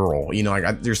little girl. You know,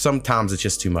 like there's sometimes it's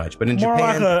just too much. But in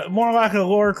Japan... More like a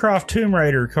Lara Croft Tomb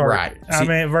Raider card. Right. I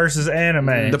mean, versus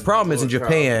anime. The problem is in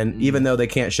Japan, even though they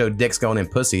can't show dicks going in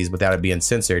pussies without it being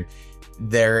censored,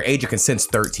 their age of consent's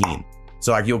 13.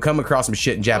 So like you'll come across some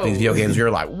shit in Japanese video games, you're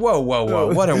like, whoa,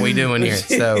 what are we doing here?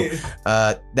 So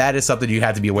that is something you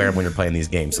have to be aware of when you're playing these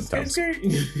games sometimes.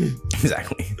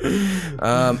 Exactly.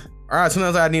 All right, something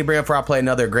else I need to bring up before I play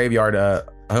another Graveyard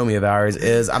homie of ours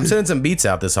is I'm sending some beats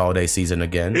out this holiday season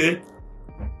again.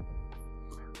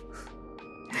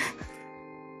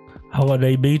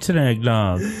 Holiday beats and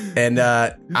eggnog. And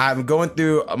I'm going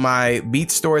through my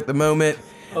beat store at the moment.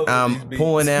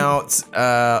 Pulling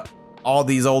out all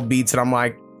these old beats, and I'm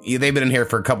like, they've been in here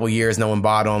for a couple years, no one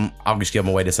bought them, I'll just give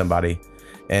them away to somebody.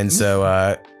 And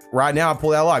so right now I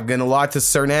pulled out a lot, getting a lot to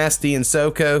Sir Nasty and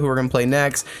Soko, who we're gonna play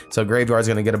next. So Graveyard's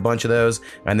gonna get a bunch of those.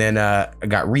 And then I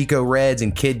got Rico Reds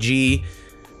and Kid G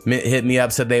hit me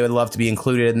up, said they would love to be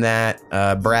included in that.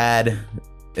 Brad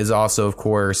is also, of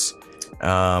course.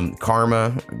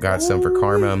 Karma, got some for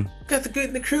Karma. Got the good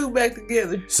and the crew back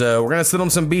together. So we're gonna send them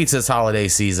some beats this holiday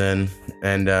season,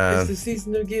 and it's the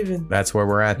season of giving. That's where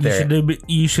we're at there.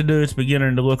 You should do it's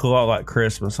beginning to look a lot like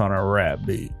Christmas on a rap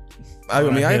beat. I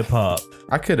mean, hip hop.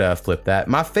 I could flip that.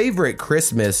 My favorite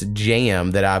Christmas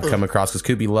jam that I've come across, because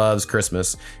Koopy loves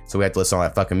Christmas, so we have to listen to all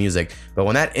that fucking music. But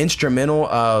when that instrumental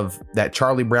of that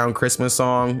Charlie Brown Christmas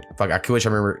song, fuck, I wish I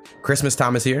remember. Christmas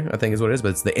Time Is Here, I think is what it is,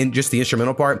 but it's just the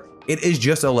instrumental part. It is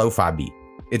just a lo-fi beat.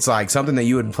 It's like something that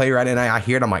you would play right in. I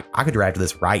hear it, I'm like, I could rap to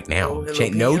this right now.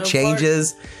 No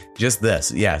changes, just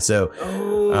this. Yeah, so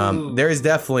there is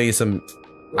definitely some.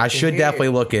 I should definitely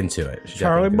look into it.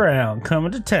 Charlie Brown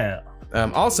coming to town.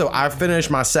 Also, I finished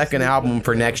my second album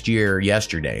for next year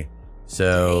yesterday.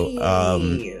 So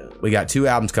we got 2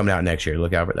 albums coming out next year.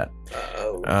 Look out for that.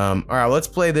 All right, let's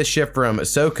play this shit from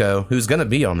Soko, who's going to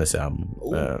be on this album.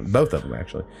 Both of them,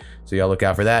 actually. So y'all look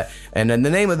out for that. And then the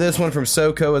name of this one from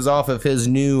Soko is off of his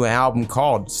new album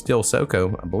called Still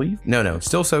Soko, I believe. No.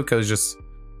 Still Soko is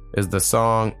the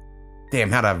song.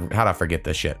 Damn, how'd I forget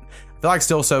this shit? I feel like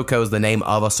Still Soko is the name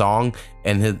of a song,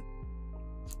 and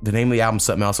the name of the album is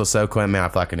something else. So Soko, and man, I'm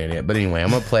fucking idiot. But anyway,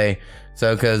 I'm gonna play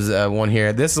Soko's one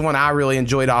here. This is one I really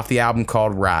enjoyed off the album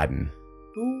called Riding.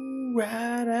 Ooh,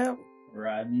 ride out.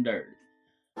 Riding dirty.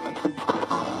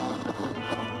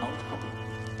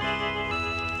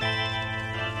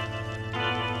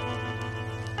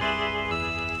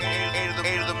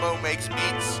 Eight of the Mo makes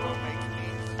beats.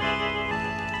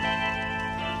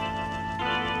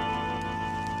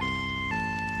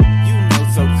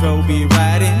 Soko be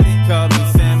riding, call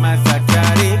me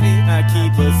semi-psychotic. I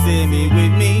keep a semi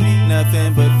with me,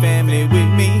 nothing but family with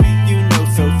me. You know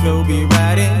Soko be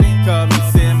riding, call me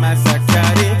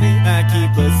semi-psychotic. I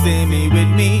keep a semi with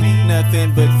me,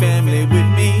 nothing but family with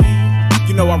me.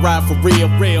 You know I ride for real,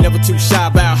 never too shy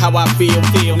about how I feel.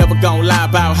 Never gonna lie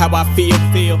about how I feel.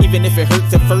 Even if it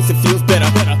hurts at first, it feels better.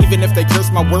 Even if they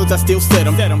curse my words, I still said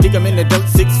them. Dig them in the dirt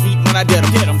 6 feet when I dead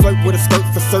them. Flirt with a skirt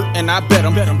for certain, I bet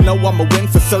them. Know I'ma win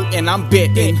for certain, I'm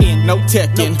betting. No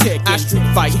techin', I street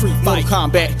fight, no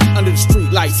combat. Under the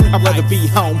street lights, I'd rather be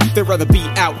home, they'd rather be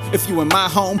out. If you in my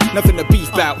home, nothing to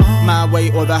beef about. My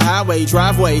way or the highway,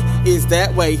 driveway is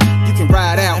that way. You can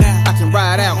ride out, I can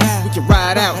ride out, we can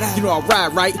ride out. You know I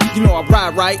ride right, you know I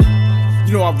ride right.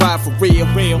 You know I ride for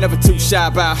real. Never too shy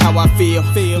about how I feel.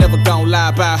 Never gon' lie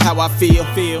about how I feel.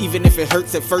 Even if it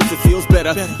hurts at first, it feels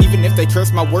better. Even if they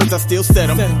curse my words, I still set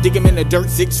them. Dig 'em in the dirt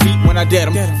 6 feet when I dead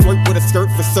 'em. Flirt with a skirt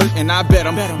for certain, I bet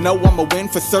 'em. Know I'ma win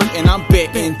for certain, I'm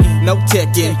betting. No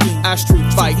Tekken, I street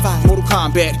fight. Mortal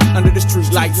Kombat, under the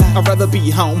street lights. I'd rather be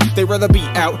home, they rather be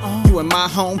out. You in my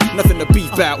home, nothing to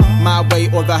beep out. My way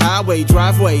or the highway,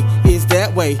 driveway is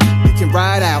that way. You can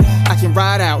ride out, I can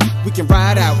ride out, we can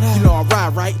ride out. You know I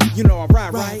ride right, you know I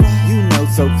ride right. You know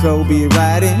so Kobe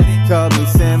riding, call me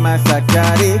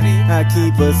semi-psychotic. I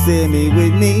keep a semi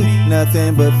with me,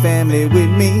 nothing but family with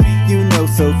me. You know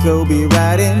so Kobe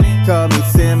riding, call me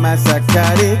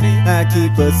semi-psychotic. I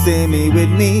keep a semi with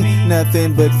me,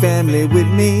 nothing but family with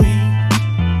me.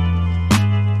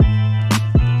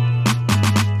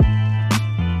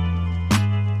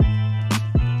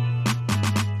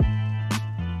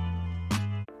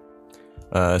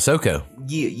 Soko.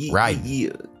 Yeah. Right.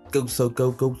 Go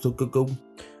Soko, go Soko, go.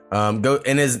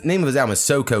 And his name of his album is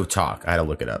Soko Talk. I had to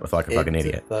look it up. I feel like a fucking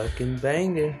idiot. A fucking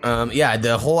banger. Yeah,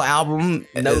 the whole album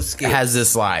skips. has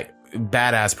this like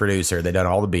badass producer. They done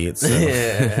all the beats. So.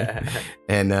 Yeah.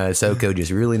 And Soko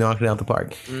just really knocked it out the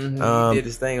park. Mm-hmm. He did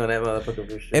his thing on that motherfucker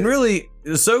for sure. And really,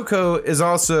 Soko is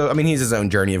also, I mean, he's his own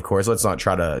journey, of course. Let's not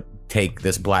try to take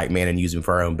this black man and use him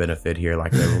for our own benefit here,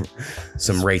 like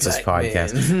some racist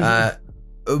podcast.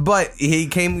 But he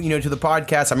came, to the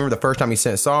podcast. I remember the first time he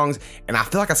sent songs, and I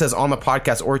feel like I says on the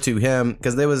podcast or to him,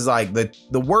 because there was like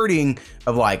the wording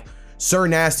of like, Sir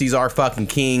Nasty's our fucking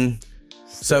king.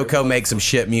 Soko makes some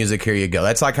shit music. Here you go.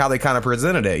 That's like how they kind of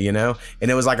presented it,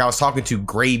 And it was like I was talking to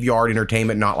Graveyard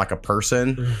Entertainment, not like a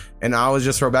person. And I was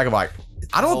just thrown back of like,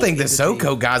 I don't think the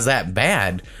Soko guy's that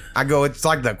bad. I go, it's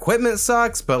like the equipment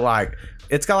sucks, but like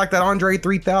it's got like that Andre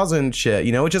 3000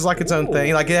 shit, which is like its own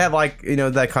thing. Like it had like,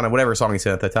 that kind of whatever song he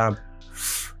said at the time.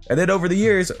 And then over the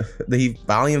years, he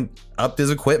finally upped his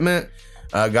equipment,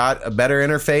 got a better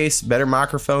interface, better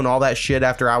microphone, all that shit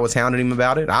after I was hounding him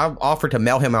about it. I offered to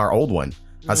mail him our old one.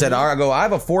 I said, all right, I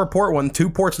have a 4-port one. 2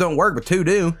 ports don't work, but 2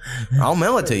 do. I'll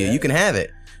mail it to you. You can have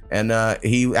it. And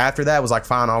he, after that, was like,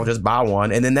 fine, I'll just buy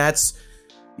one. And then that's,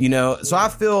 so I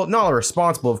feel not only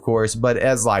responsible, of course, but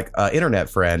as like an internet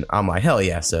friend, I'm like, hell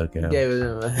yeah, Soko. You gave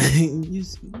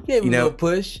him a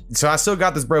push. So I still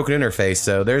got this broken interface.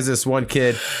 So there's this one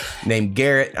kid named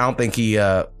Garrett. I don't think he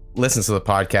listens to the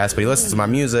podcast, but he listens to my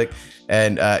music.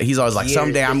 And he's always like,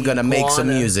 someday I'm going to make some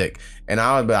music. And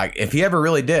I would be like, if he ever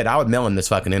really did, I would mail him this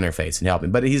fucking interface and help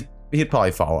him. But he'd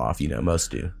probably fall off, most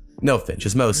do. No offense,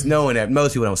 just most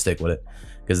people don't stick with it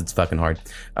because it's fucking hard.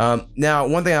 Now,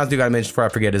 one thing I do got to mention before I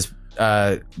forget is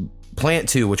Plant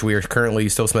 2, which we are currently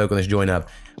still smoking this joint up.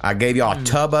 I gave y'all a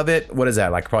tub of it. What is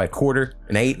that? Like probably a quarter,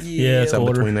 an eighth? Yeah,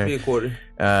 something between there. Be a quarter.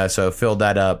 So filled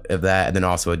that up of that, and then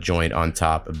also a joint on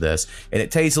top of this, and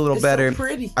it tastes a little better. So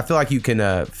pretty. I feel like you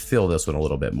can fill this one a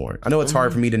little bit more. I know it's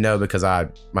hard for me to know because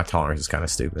my tolerance is kind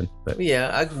of stupid. But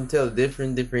yeah, I can tell the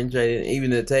differentiating, even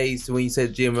the taste when you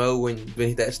said GMO when you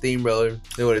hit that steamroller,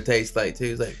 know what it tastes like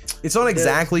too. It's not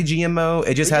exactly GMO.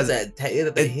 It just has a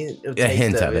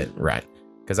hint of it, right?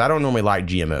 Because I don't normally like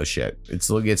GMO shit.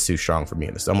 It gets too strong for me.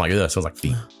 I'm like, ugh, it smells like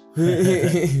feet.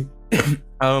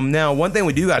 Now, one thing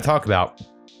we do got to talk about.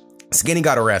 Skinny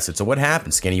got arrested. So what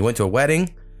happened, Skinny? You went to a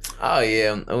wedding? Oh,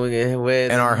 yeah.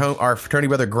 And our fraternity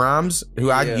brother Grimes, who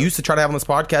I used to try to have on this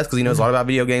podcast because he knows a lot about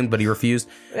video games, but he refused.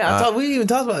 Yeah, we even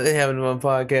talked about having him on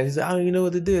podcast. He said, I don't even know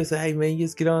what to do. I said, hey, man, you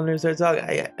just get on there and start talking.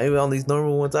 Hey, on these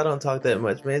normal ones, I don't talk that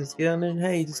much, man. Just get on there and,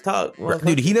 hey, just talk.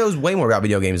 Dude, he knows way more about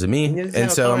video games than me.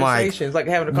 And so I'm like, it's like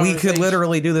having a conversation. We could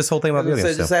literally do this whole thing about video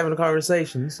games. Just having a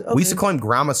conversation. Okay. We used to call him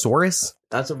Grimosaurus.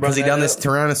 Because he done this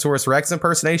Tyrannosaurus Rex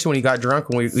impersonation when he got drunk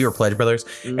when we were Pledge Brothers.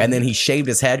 And then he shaved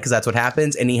his head because that's what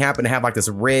happens. And he happened to have like this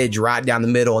ridge right down the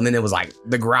middle. And then it was like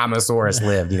the Grimosaurus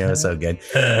lived. It's so good.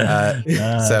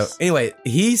 Nice. So anyway,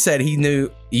 he said he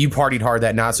knew you partied hard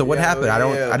that night. So what happened?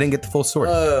 I didn't get the full story.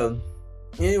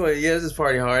 Anyway, yeah, it was just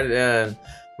party hard.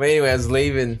 But anyway, I was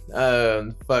leaving.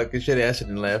 Fuck, shit, I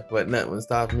shouldn't have left. But nothing was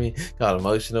stopping me. Got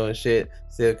emotional and shit.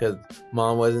 Still because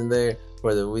mom wasn't there.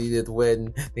 We did the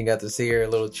wedding, then got to see her a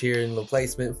little cheering, little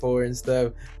placement for her and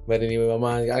stuff. But anyway, my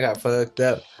mind, I got fucked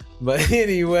up. But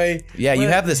anyway. Yeah, you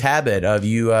have this habit of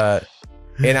you, and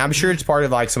I'm sure it's part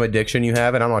of like some addiction you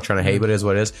have, and I'm not trying to hate, but it is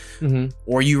what it is. Mm-hmm.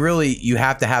 Or you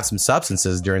have to have some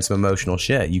substances during some emotional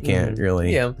shit. You can't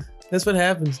really. Yeah, that's what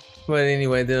happens. But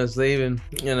anyway, then I was leaving,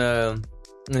 and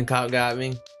the cop got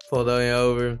me, pulled me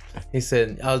over. He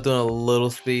said I was doing a little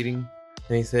speeding.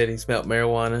 and he said he smelled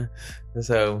marijuana. And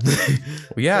so, that's.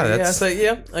 I said,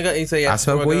 yeah, I got. He said, yeah, I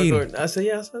smoke weed. I said,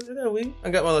 yeah, I smoked weed. I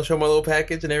got my little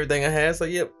package and everything I had. So,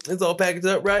 yep, it's all packaged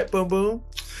up, right? Boom, boom,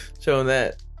 showing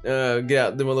that. Get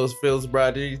out, do my little field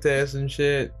sobriety test and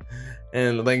shit.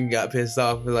 And the Lincoln got pissed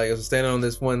off. Like, I was standing on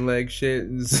this one leg shit.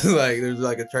 It's like, there's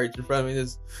like a church in front of me.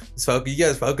 Just focus. You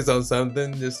guys focus on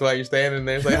something just while you're standing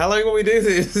there. It's like, how long will we do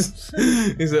this?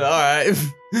 He said, all right.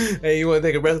 Hey, you want to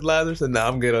take a breathalyzer? I said, no,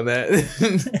 I'm good on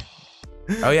that.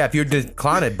 Oh yeah, if you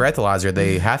decline a breathalyzer,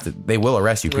 they will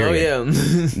arrest you. Period. Oh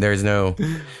yeah. There's no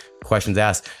questions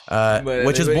asked,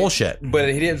 which is bullshit. But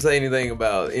he didn't say anything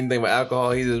about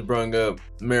alcohol. He just brought up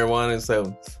marijuana.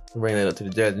 So bring that up to the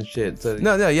judge and shit. So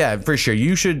No, yeah, for sure.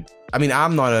 You should. I mean,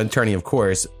 I'm not an attorney, of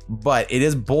course, but it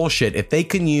is bullshit. If they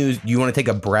can use, you want to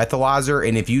take a breathalyzer,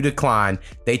 and if you decline,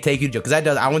 they take you to jail. Because that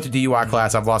does. I went to DUI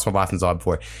class. I've lost my license all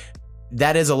before.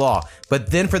 That is a law.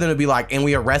 But then for them to be like, and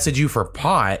we arrested you for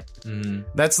pot,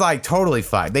 that's like totally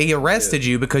fucked. They arrested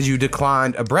you because you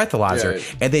declined a breathalyzer.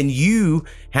 And then you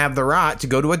have the right to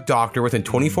go to a doctor within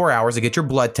 24 hours to get your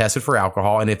blood tested for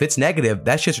alcohol. And if it's negative,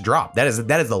 that shit's dropped. That is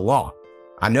the law.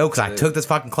 I know because I took this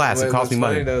fucking class. It cost me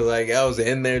money. Though, like, I was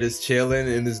in there just chilling,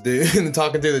 and this dude and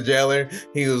talking to the jailer.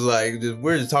 He was like,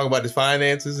 we're just talking about his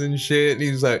finances and shit. And he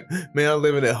was like, man, I'm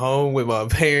living at home with my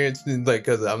parents, and like,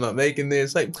 because I'm not making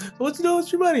this. Like, what you doing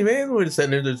with your money, man? We're just sitting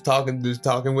there just talking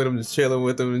with him, just chilling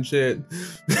with him and shit.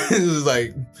 It was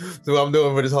like, so what I'm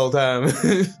doing for this whole time.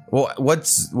 Well, what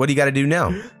do you got to do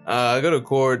now? I go to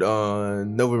court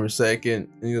on November 2nd.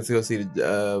 And you go see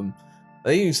the I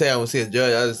didn't even say I would see a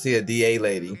judge. I would see a DA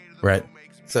lady. Right.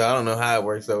 So I don't know how it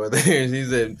works over there. She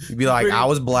said, you'd be like, I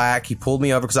was black. He pulled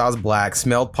me over because I was black.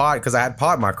 Smelled pot because I had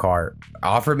pot in my car.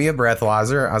 Offered me a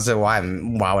breathalyzer. I said, why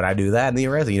would I do that? And the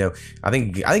arrest, I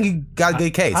think he got a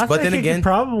good case. But then again, could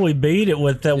probably beat it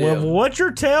with that. Yeah. Well, what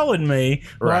you're telling me,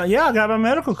 right? Yeah, I got my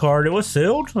medical card. It was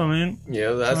sealed. I mean,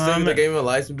 I gave him a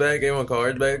license back, gave him a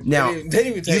card back. Now,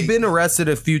 you've been arrested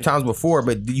a few times before,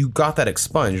 but you got that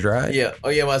expunged, right? Yeah. Oh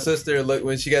yeah, my sister. Look,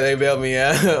 when they bailed me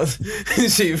out,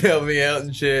 she bailed me out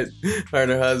and shit. Her and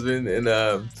her husband,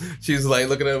 and she was like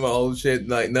looking at my old shit.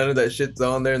 Like none of that shit's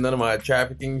on there. None of my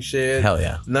trafficking shit. Hell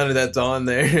yeah. None of that's on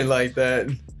there like that.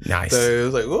 Nice. So it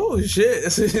was like, oh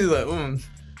shit. So she's like, I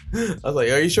was like,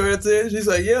 are you sure that's it? She's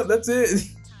like, yeah, that's it.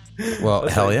 Well,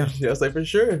 hell like, yeah. I was like, for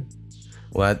sure.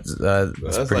 Well,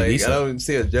 that's pretty decent. I don't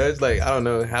see a judge. Like, I don't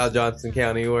know how Johnson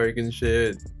County work and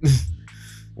shit.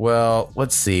 Well,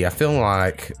 let's see. I feel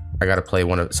like I got to play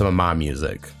some of my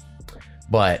music,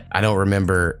 but I don't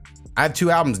remember. I have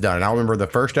 2 albums done, and I don't remember the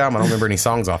first album. I don't remember any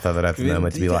songs off of it at the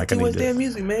moment. To be like, too much damn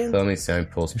music, man. So let me see. Let me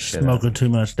pull some shit. Smoking too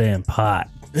much damn pot.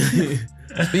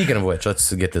 Speaking of which,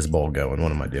 let's get this bowl going.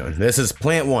 What am I doing? This is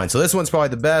Plant 1. So this one's probably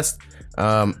the best.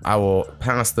 I will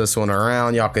pass this one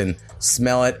around. Y'all can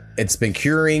smell it. It's been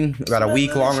curing about a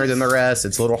week longer than the rest.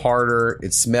 It's a little harder.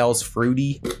 It smells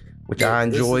fruity, which I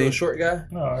enjoy. This is the little short guy?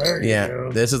 Oh, there you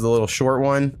go. This is the little short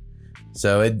one.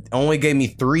 So it only gave me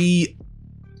 3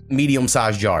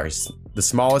 medium-sized jars. The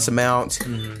smallest amount.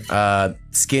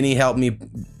 Skinny helped me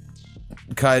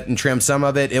cut and trim some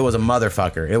of it. It was a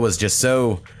motherfucker. It was just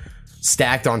so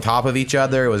stacked on top of each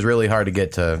other. It was really hard to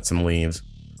get to some leaves.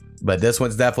 But this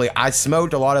one's definitely... I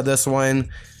smoked a lot of this one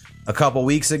a couple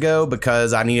weeks ago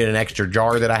because I needed an extra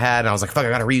jar that I had. And I was like, fuck, I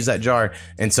gotta reuse that jar.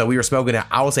 And so we were smoking it.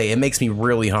 I will say it makes me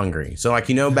really hungry. So like,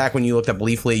 back when you looked up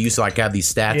Leafly, it used to like have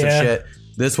these stats of shit.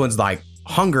 This one's like,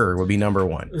 hunger would be number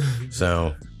 1.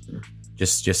 So...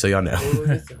 Just so y'all know.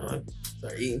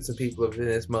 Start eating some people up in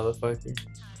this motherfucker.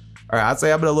 All right, I'd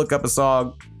say I'm gonna look up a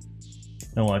song.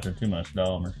 Don't watch it too much,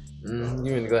 Dahmer.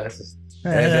 You in the glasses.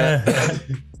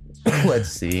 Let's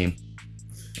see.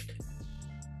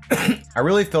 I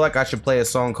really feel like I should play a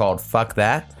song called "Fuck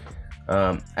That."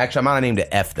 Actually, I might have named it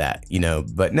 "F That,"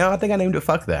 but no, I think I named it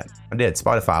 "Fuck That." I did.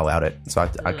 Spotify allowed it, so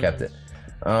I kept it.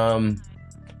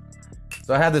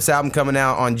 So I have this album coming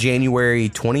out on January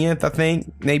 20th, I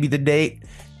think, maybe the date,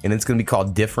 and it's going to be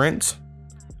called Different.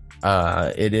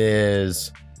 It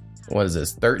is,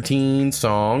 13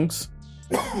 songs.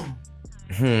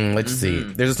 Let's see.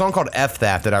 There's a song called F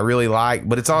That I really like,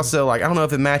 but it's also like, I don't know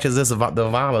if it matches the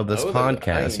vibe of this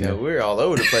podcast. We're all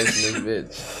over the place in this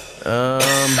bitch.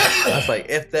 I was like,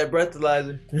 F that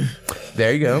breathalyzer.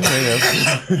 There you go.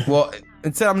 Well,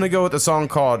 instead I'm going to go with a song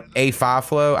called A5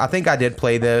 Flow. I think I did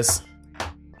play this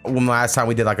when last time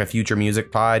we did like a future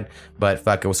music pod, but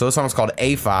fuck it. So the song's called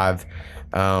A5.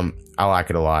 I like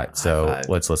it a lot, so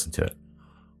let's listen to it.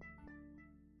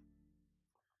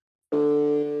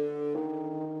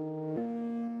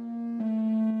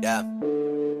 Yeah.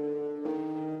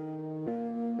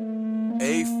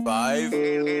 A5.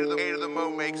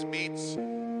 Mo makes beats.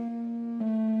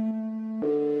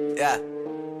 Yeah.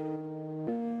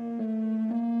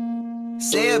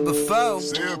 Say it before.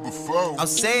 I'll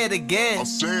say it again.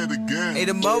 Hey,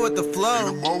 the Mo with the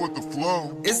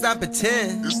flow. It's not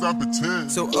pretend.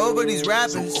 So over these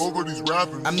rappers.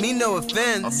 I mean no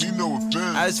offense.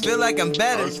 I just feel like I'm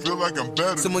better.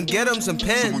 Someone get them some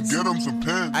pens.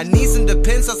 I need some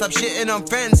depends, so stop shitting on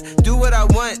friends. Do what I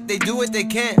want, they do what they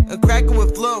can. A cracker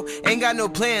with flow, ain't got no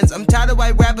plans. I'm tired of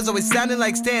white rappers always sounding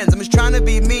like stands. I'm just trying to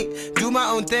be me, do my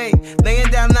own thing.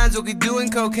 Laying down lines like we doing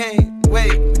cocaine.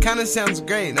 Wait, kinda sounds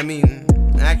great. I mean,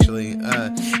 actually,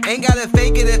 ain't gotta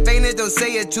fake it if ain't it, don't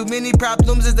say it. Too many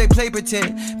problems as they play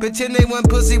pretend. Pretend they want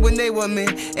pussy when they want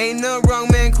men. Ain't no wrong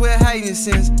man, quit hiding your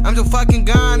sins. I'm so fucking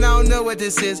gone, I don't know what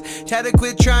this is. Try to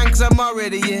quit trying cause I'm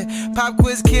already here. Pop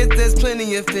quiz kids, there's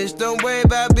plenty of fish. Don't worry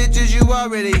about bitches, you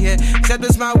already here. Except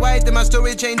it's my wife, then my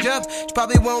story change up. She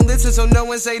probably won't listen, so no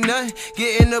one say nothing.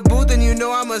 Get in the booth and you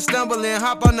know I'ma stumble in.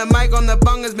 Hop on the mic, on the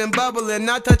bong has been bubbling.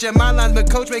 Not touching my lines, but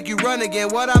coach make you run again.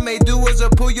 What I may do is a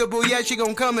pull your boo, yeah, she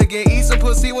gon' come again. Eat some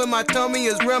pussy when my tummy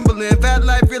is rumbling. Fat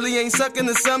life really ain't sucking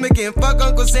the stomach in. Fuck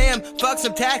Uncle Sam, fuck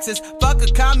some taxes. Fuck a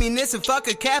communist and fuck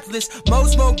a capitalist.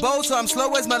 Most smoke bows, so I'm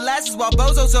slow as molasses. While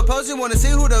Bozo supposed wanna see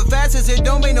who the fastest. It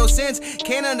don't make no sense,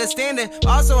 can't understand it.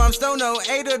 Also, I'm stone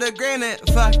 8 of the granite.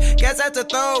 Fuck, guess that's a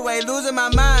throwaway. Losing my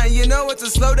mind, you know it's a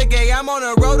slow decay. I'm on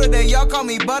a road today, y'all call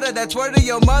me butter. That's word of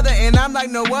your mother, and I'm like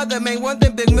no other. Man, one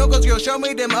thing Big Milkers, girl, show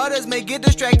me them others. May get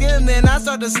distracted, and then I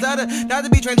start to stutter. Not to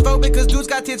be transphobic, cause dudes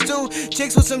got tits too.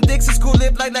 Chicks with some dicks is cool,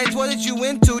 live like lights, what did you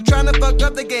into? Tryna fuck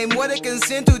up the game, what it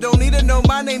consent to. Don't need to know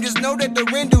my name, just know that the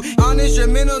rent do. On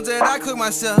instrumentals that I cook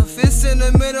myself. It's in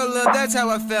the middle of, that's how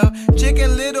I felt.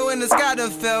 Chicken Little in the sky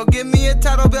done fell. Give me a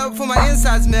title belt for my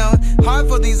inside smell. Hard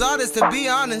for these artists to be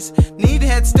honest. Need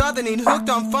head start, they need hooked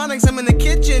on phonics. I'm in the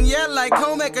kitchen, yeah, like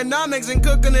home economics. And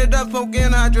cooking it up,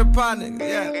 poking hydroponics,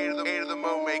 yeah. Eight of the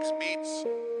Mo makes beats.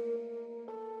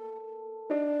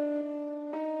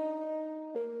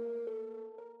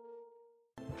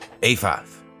 A5.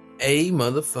 A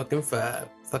motherfucking 5.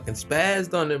 Fucking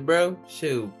spazzed on it, bro.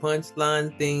 Shoot,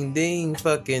 punchlines, ding ding.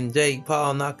 Fucking Jake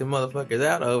Paul knocking motherfuckers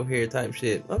out over here type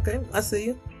shit. Okay, I see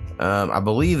you. I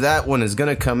believe that one is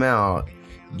gonna come out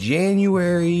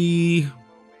January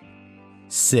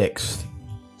 6th.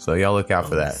 So y'all look out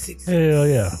for that. Hell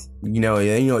yeah. You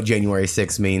know what January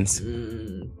 6th means.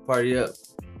 Party up.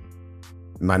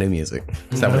 My new music.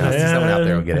 Someone out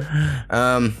there will get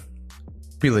it.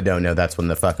 People that don't know, that's when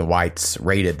the fucking whites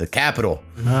raided the Capitol.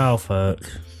 Oh, fuck.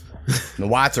 The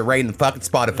whites are raiding the fucking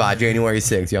Spotify January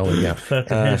 6th. Y'all look out.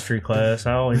 Fucking history class.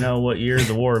 I only know what year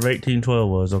the War of 1812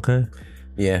 was, okay?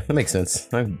 Yeah, that makes sense.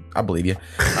 I believe you.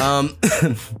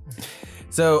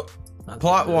 So,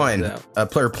 plot one,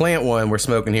 or plant one, we're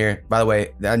smoking here. By the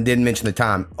way, I didn't mention the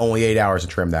time. Only 8 hours to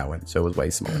trim that one, so it was way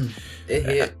smaller. It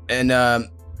hit. And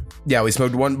yeah, we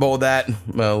smoked one bowl of that.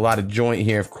 A lot of joint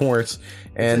here, of course.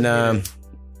 And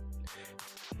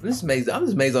I'm just amazed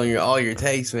on all your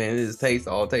tastes, man. It just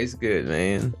tastes good,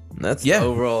 man. That's the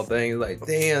overall thing. It's like,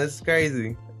 damn, this is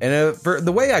crazy. And for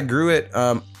the way I grew it,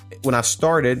 when I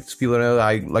started, if people know,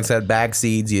 like I said, bag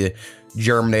seeds, you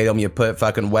germinate them, you put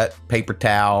fucking wet paper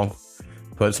towel,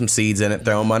 put some seeds in it,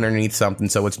 throw them underneath something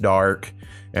so it's dark,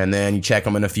 and then you check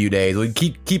them in a few days. We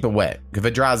keep it wet. If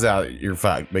it dries out, you're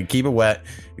fucked. But keep it wet.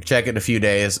 You check it in a few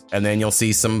days, and then you'll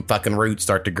see some fucking roots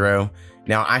start to grow.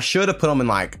 Now, I should have put them in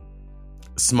like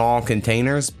small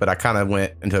containers, but I kind of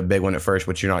went into a big one at first,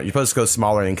 which you're not. You're supposed to go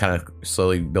smaller and kind of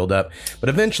slowly build up. But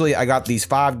eventually, I got these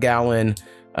 5-gallon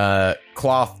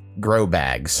cloth grow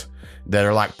bags that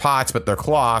are like pots, but they're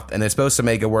cloth, and it's supposed to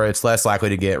make it where it's less likely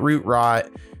to get root rot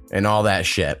and all that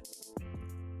shit.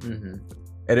 Mm-hmm.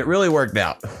 And it really worked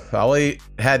out. I only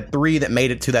had 3 that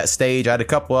made it to that stage. I had a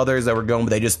couple others that were going, but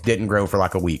they just didn't grow for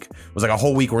like a week. It was like a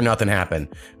whole week where nothing happened.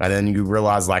 And then you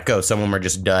realize like, oh, some of them are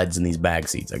just duds in these bag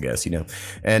seeds, I guess, you know.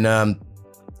 And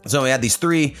so we had these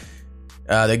 3.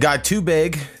 They got too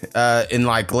big in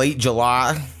like late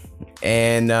July.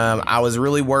 And I was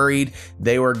really worried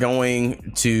they were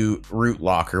going to root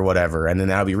lock or whatever. And then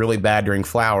that would be really bad during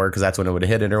flower because that's when it would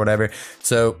hit it or whatever.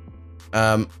 So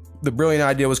the brilliant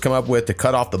idea was come up with to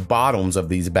cut off the bottoms of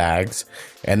these bags.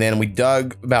 And then we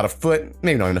dug about a foot,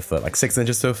 maybe not even a foot, like 6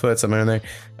 inches to a foot, somewhere in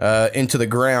there, into the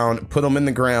ground, put them in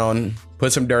the ground,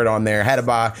 put some dirt on there, had to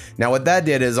buy. Now what that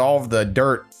did is all of the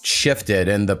dirt shifted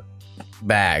in the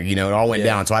bag, you know, it all went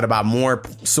down. So I had to buy more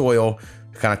soil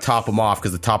to kind of top them off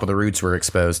because the top of the roots were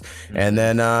exposed. And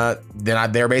then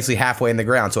they were basically halfway in the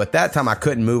ground. So at that time I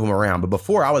couldn't move them around. But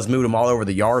before I was moving them all over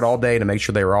the yard all day to make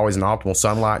sure they were always in optimal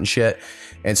sunlight and shit.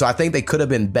 And so I think they could have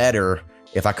been better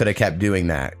if I could have kept doing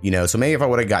that, so maybe if I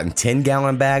would have gotten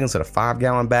 10-gallon bags instead of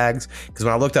 5-gallon bags, because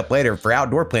when I looked up later for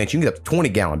outdoor plants, you can get up to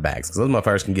 20-gallon bags because those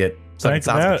motherfuckers can get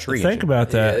think about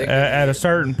that. At a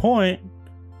certain point,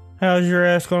 how's your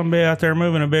ass going to be out there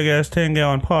moving a big ass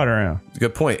 10-gallon pot around? It's a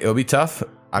good point. It'll be tough.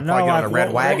 I'd probably get on a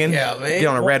red wagon. Get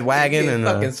on a red wagon and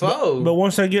fucking slow. But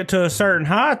once they get to a certain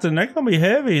height, then they're gonna be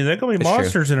heavy. They're gonna be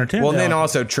monsters in a 10. Well, then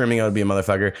also trimming would be a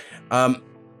motherfucker.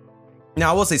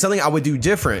 Now I will say something I would do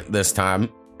different this time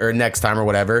or next time or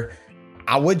whatever.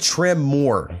 I would trim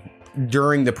more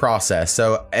during the process.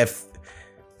 So if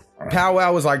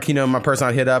powwow was like my person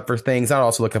I'd hit up for things, I'd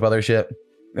also look up other shit.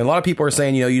 And a lot of people are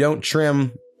saying you don't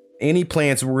trim any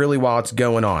plants really while it's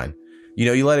going on.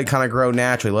 You let it kind of grow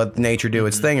naturally, let nature do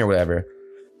its thing or whatever.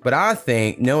 But I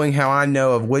think, knowing how I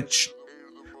know of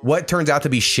what turns out to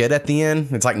be shit at the end,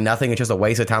 it's like nothing. It's just a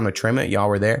waste of time to trim it. Y'all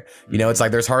were there. It's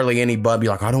like there's hardly any bud.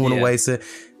 You're like, I don't want to waste it.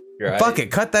 Right. Fuck it.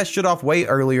 Cut that shit off way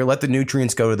earlier. Let the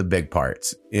nutrients go to the big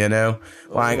parts.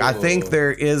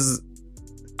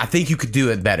 I think you could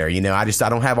do it better. I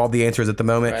don't have all the answers at the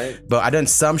moment, right. But I done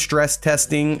some stress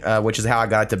testing, which is how I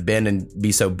got it to bend and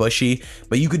be so bushy.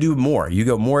 But you could do more. You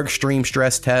go more extreme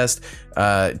stress test,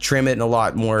 trim it in a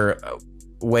lot more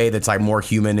way that's like more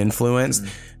human influenced.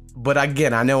 But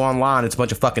again, I know online it's a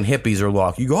bunch of fucking hippies are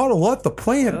like, you gotta let the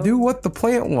plant do what the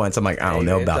plant wants. I'm like, I don't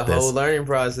know about this. It's a whole learning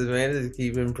process, man. Just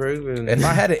keep improving. If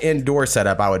I had an indoor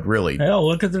setup, I would really. Hell,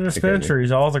 look at the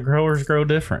dispensaries. All the growers grow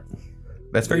different.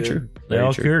 That's very true. They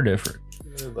all cure different.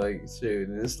 Like, shoot,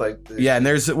 it's like this. Yeah, and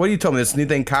there's, what do you tell me? This new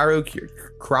thing, cryo cure?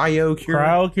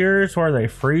 Cryo cure is where they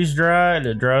freeze dry it.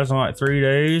 It dries in like 3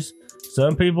 days.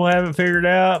 Some people have it figured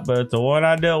out, but the one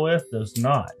I dealt with does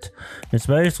not. It's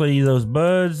basically those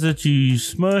buds that you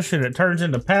smush and it turns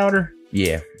into powder.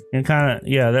 Yeah. And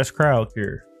that's cryo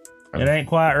cure. It ain't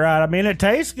quite right. I mean, it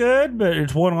tastes good, but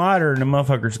it's one lighter and the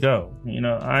motherfuckers go.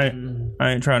 I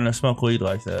ain't trying to smoke weed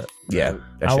like that. Yeah.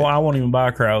 I won't even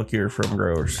buy cryo cure from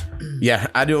growers. Yeah,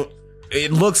 I don't.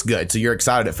 It looks good, so you're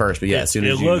excited at first, but yeah, as soon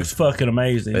as it looks fucking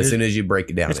amazing. As soon as you break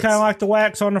it down, it's kind of like the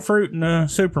wax on the fruit in the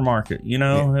supermarket. It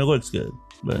looks good,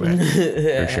 but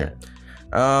for sure.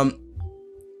 All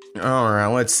right,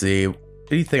 let's see. What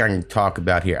do you think I can talk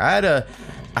about here? I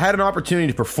had an opportunity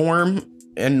to perform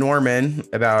in Norman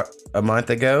about a month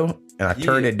ago, and I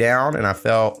turned it down, and I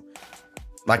felt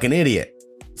like an idiot.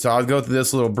 So I'll go through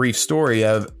this little brief story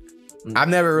of I've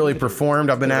never really performed.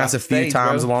 I've been asked a few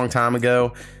times a long time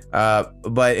ago.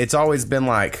 But it's always been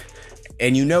like,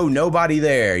 and nobody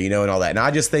there, and all that. And I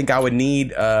just think I would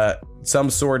need some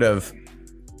sort of,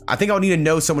 I think I would need to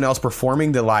know someone else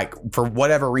performing that, like, for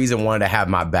whatever reason, wanted to have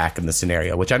my back in the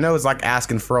scenario, which I know is like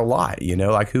asking for a lot,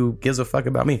 like who gives a fuck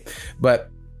about me? But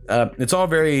it's all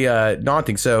very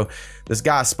daunting. So this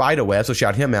guy Spiderweb, so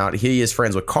shout him out. He is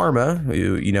friends with Karma,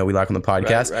 who we like on the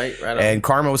podcast. Right and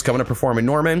Karma was coming to perform in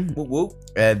Norman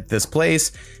at this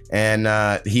place,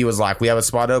 and he was like, "We have a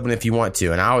spot open if you want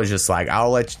to." And I was just like,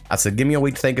 I said, "Give me a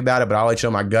week to think about it," but I'll let you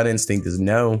know my gut instinct is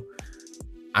no.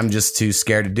 I'm just too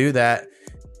scared to do that.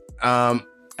 And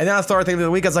then I started thinking of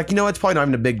the week. I was like, it's probably not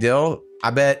even a big deal.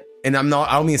 I bet, and I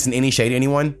don't mean it's in any shade to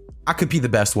anyone. I could be the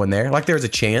best one there. Like, there's a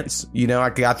chance,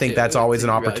 I think that's always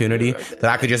an opportunity that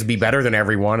I could just be better than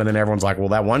everyone. And then everyone's like, well,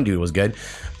 that one dude was good.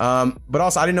 But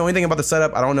also I didn't know anything about the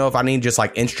setup. I don't know if I need just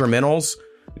like instrumentals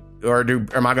or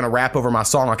am I going to rap over my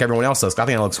song like everyone else does? I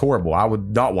think it looks horrible. I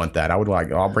would not want that. I would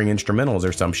I'll bring instrumentals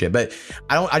or some shit, but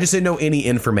I just didn't know any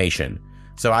information.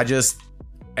 So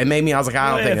it made me, I was like,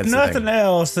 I don't think it's nothing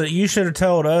else that you should have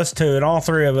told us to, and all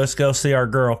three of us go see our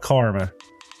girl Karma.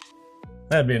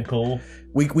 That'd been cool.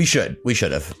 We should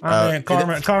have. I mean,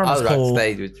 Karma's cool.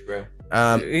 Stage with you, bro.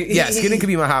 Yeah, Skinny could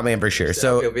be my hot man for sure.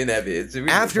 So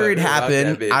after it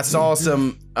happened, I saw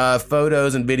some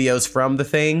photos and videos from the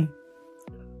thing,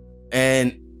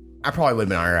 and I probably would have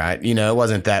been all right. It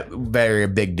wasn't that very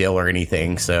big deal or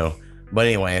anything. So, but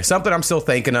anyway, something I'm still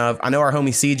thinking of. I know our homie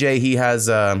CJ, he has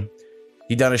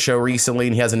he done a show recently,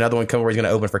 and he has another one coming where he's going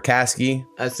to open for Kasky.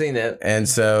 I've seen that. And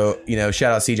so,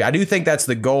 shout out CJ. I do think that's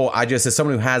the goal. I just, as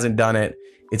someone who hasn't done it,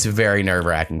 it's very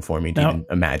nerve-wracking for me to even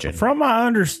imagine. From my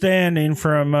understanding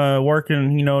from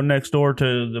working, next door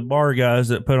to the bar guys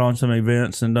that put on some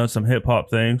events and done some hip-hop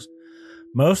things,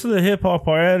 most of the hip-hop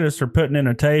artists are putting in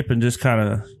a tape and just kind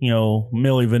of,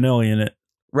 Milli Vanilli in it.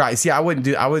 Right. See, I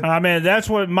mean, that's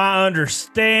what my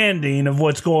understanding of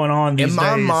what's going on these days. In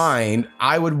my mind,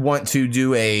 I would want to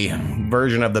do a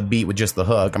version of the beat with just the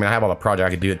hook. I mean, I have all the project I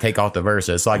could do it, take off the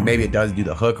verses. So, like, maybe it does do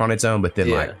the hook on its own, but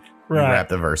then, rap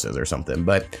the verses or something.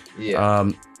 But,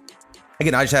 again,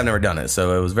 I just have never done it.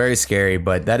 So it was very scary.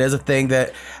 But that is a thing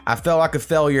that I felt like a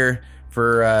failure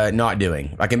for not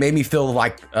doing. Like, it made me feel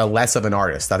like less of an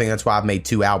artist. I think that's why I've made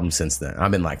 2 albums since then.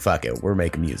 I've been like, fuck it, we're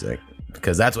making music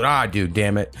because that's what I do,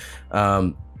 damn it.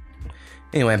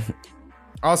 Anyway,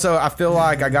 also, I feel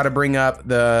like I got to bring up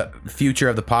the future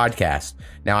of the podcast.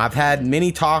 Now, I've had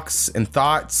many talks and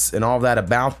thoughts and all that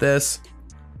about this.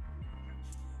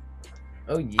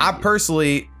 Oh, yeah. I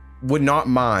personally would not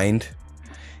mind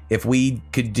if we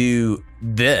could do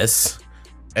this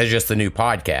as just a new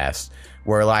podcast,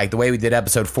 where like the way we did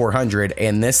episode 400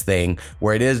 and this thing,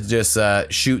 where it is just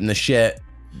shooting the shit,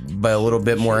 but a little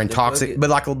bit more intoxicated. But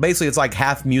like basically, it's like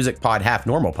half music pod, half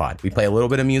normal pod. We play a little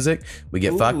bit of music, we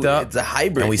get fucked up, it's a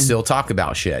hybrid, and we still talk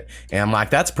about shit. And I'm like,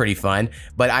 that's pretty fun.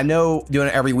 But I know doing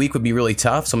it every week would be really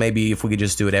tough. So maybe if we could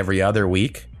just do it every other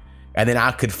week, and then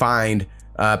I could find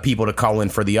people to call in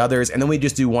for the others, and then we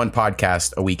just do one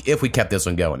podcast a week if we kept this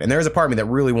one going. And there's a part of me that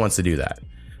really wants to do that.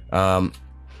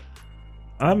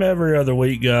 I'm every other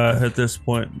week guy at this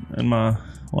point in my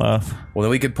life. Well,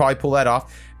 then we could probably pull that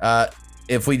off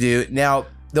if we do. Now,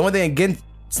 the only thing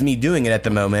against me doing it at the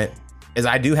moment is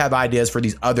I do have ideas for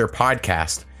these other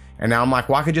podcasts. And now I'm like,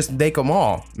 well, I could just make them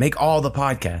all. Make all the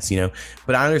podcasts, you know.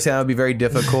 But I understand that would be very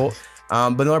difficult.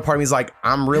 But another part of me is like,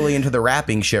 I'm really into the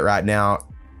rapping shit right now.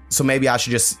 So maybe I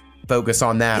should just focus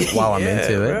on that while I'm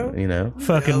into it, you know.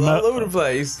 Fucking all over the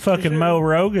place. Fucking Mo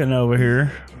Rogan over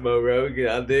here. Mo Rogan,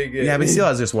 I dig it. Yeah, but he still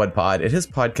has just one pod. And his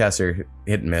podcasts are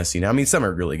hit and miss, you know. I mean, some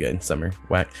are really good, some are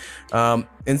whack.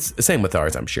 And same with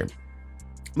ours, I'm sure.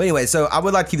 But anyway, so I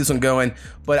would like to keep this one going,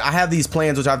 but I have these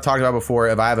plans, which I've talked about before.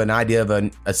 If I have an idea of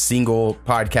a single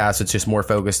podcast that's just more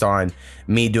focused on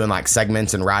me doing like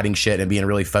segments and writing shit and being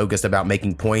really focused about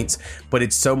making points, but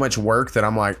it's so much work that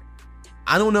I'm like,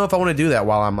 I don't know if I want to do that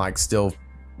while I'm like still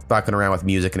fucking around with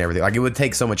music and everything. Like, it would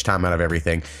take so much time out of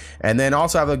everything. And then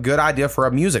also I have a good idea for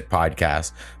a music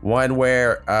podcast, one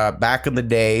where back in the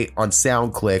day on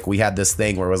SoundClick we had this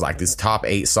thing where it was like these top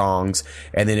 8 songs,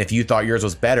 and then if you thought yours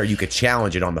was better you could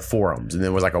challenge it on the forums, and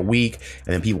then it was like a week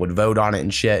and then people would vote on it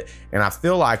and shit. And I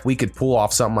feel like we could pull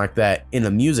off something like that in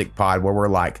the music pod, where we're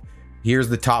like, here's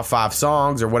the top 5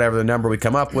 songs or whatever the number we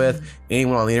come up with.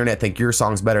 Anyone on the internet think your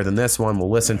song's better than this one, we'll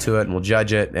listen to it and we'll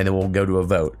judge it, and then we'll go to a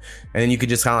vote. And then you could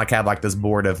just kind of like have like this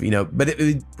board of, you know, but it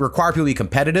would require people to be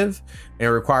competitive and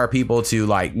it require people to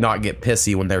like not get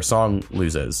pissy when their song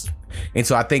loses. And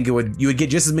so I think you would get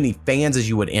just as many fans as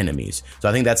you would enemies. So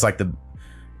I think that's like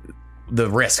the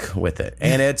risk with it.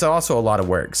 And it's also a lot of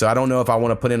work. So I don't know if I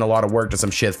want to put in a lot of work to some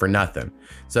shit for nothing.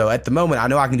 So at the moment, I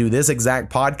know I can do this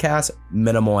exact podcast,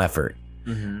 minimal effort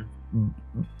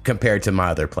compared to my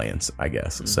other plans, I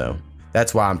guess. So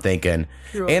that's why I'm thinking.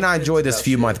 And I enjoy this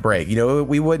few month break. You know,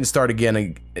 we wouldn't start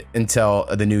again until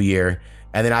the new year.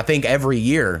 And then I think every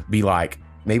year be like,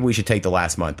 maybe we should take the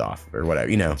last month off or whatever,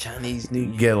 you know, Chinese New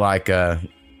Year. Get like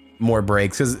more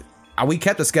breaks. Because we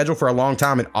kept the schedule for a long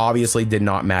time and obviously did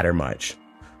not matter much.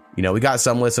 You know, we got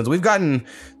some listens. We've gotten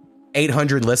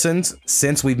 800 listens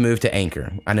since we've moved to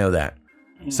Anchor. I know that.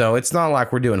 So it's not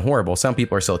like we're doing horrible. Some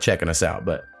people are still checking us out,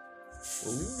 but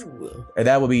and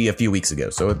that will be a few weeks ago.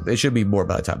 So it should be more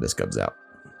by the time this comes out.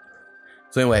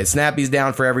 So anyway, Snappy's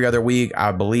down for every other week,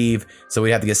 I believe. So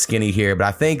we have to get skinny here, but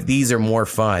I think these are more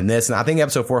fun. This, and I think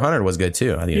episode 400 was good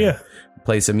too. Yeah.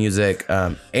 Play some music.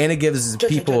 And it gives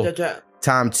people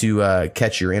time to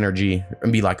catch your energy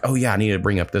and be like, oh yeah, I need to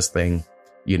bring up this thing,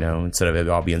 you know, instead of it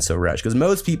all being so rushed. Because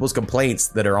most people's complaints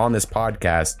that are on this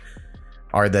podcast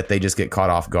are that they just get caught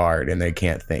off guard and they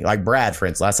can't think. Like Brad, for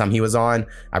instance, last time he was on,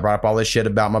 I brought up all this shit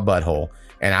about my butthole,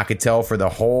 and I could tell for the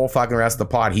whole fucking rest of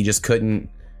the pod, he just couldn't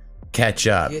catch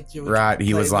up, right?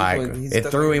 He was like, it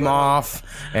threw him off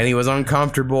and he was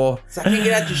uncomfortable. So I can't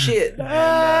get out your shit.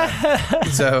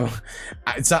 So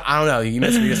I don't know. You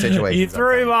must be a situation. You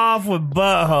threw him off with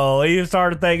butthole. He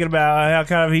started thinking about how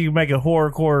kind of he could make a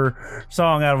horrorcore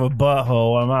song out of a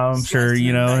butthole. I'm sure,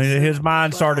 you know, his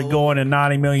mind started going in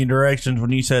 90 million directions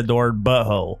when you said the word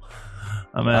butthole.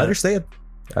 I mean, I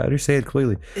understand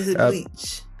clearly. Is it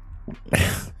bleach?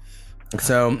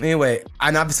 So anyway,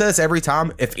 and I've said this every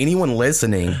time, if anyone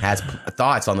listening has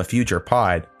thoughts on the future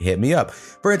pod, hit me up.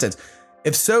 For instance,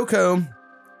 if Soko,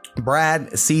 Brad,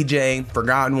 CJ,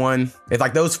 Forgotten One, if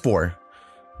like those 4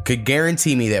 could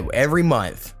guarantee me that every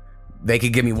month they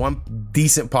could give me one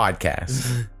decent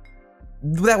podcast,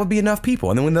 that would be enough people.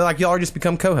 And then when they're like, y'all just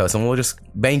become co-hosts and we'll just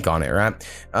bank on it, right?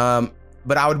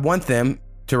 But I would want them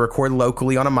to record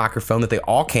locally on a microphone that they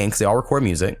all can, because they all record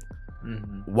music.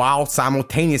 While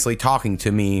simultaneously talking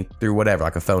to me through whatever,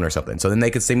 like a phone or something. So then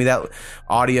they could send me that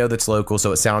audio that's local,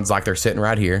 so it sounds like they're sitting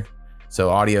right here.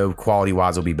 So audio quality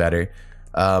wise will be better.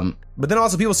 But then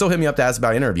also people still hit me up to ask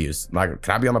about interviews. Like,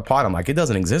 can I be on the pod? I'm like, it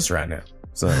doesn't exist right now.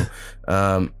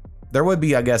 So there would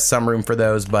be, I guess, some room for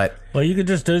those, but Well, you could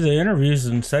just do the interviews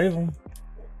and save them.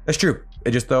 that's true.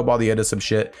 It just throw up all the end of some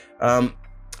shit. I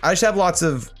just have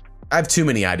I have too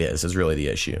many ideas is really the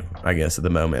issue, I guess, at the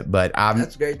moment. But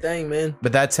That's a great thing, man.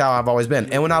 But that's how I've always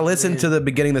been. And when I listened to the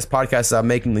beginning of this podcast, I'm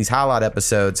making these highlight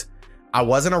episodes. I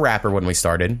wasn't a rapper when we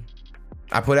started.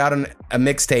 I put out a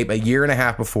mixtape a year and a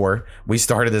half before we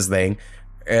started this thing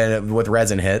with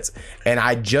resin hits. And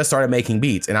I just started making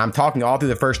beats. And I'm talking all through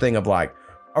the first thing of like,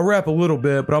 I rap a little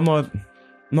bit, but I'm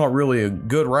not really a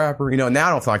good rapper. You know, now I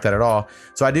don't feel like that at all.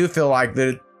 So I do feel like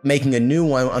that making a new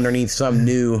one underneath some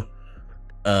new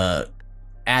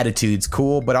attitude's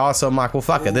cool, but also I'm like, well,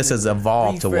 fuck it, this has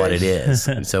evolved to what it is.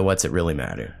 And so what's it really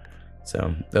matter?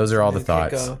 So those are all the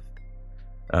thoughts.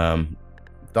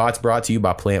 Thoughts brought to you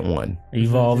by Plant One.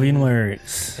 Evolving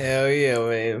lyrics. Hell yeah,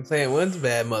 man. Plant One's a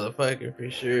bad motherfucker for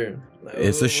sure. Like,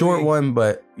 It's a short one,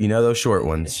 but you know those short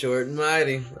ones. Short and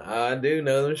mighty. I do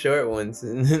know them short ones.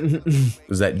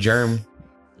 Was that Germ?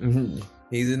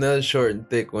 He's another short and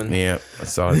thick one. Yeah, I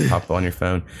saw it pop on your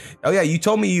phone. Oh yeah, you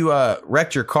told me you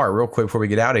wrecked your car real quick before we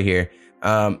get out of here.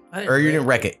 Or you didn't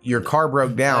wreck it. Your car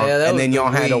broke down, and then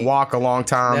y'all had to walk a long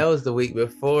time. That was the week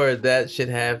before that shit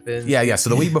happened. Yeah.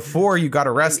 So the week before you got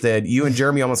arrested, you and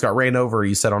Jeremy almost got ran over.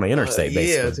 You said on an interstate,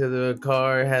 basically. Yeah, because the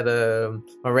car had a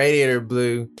radiator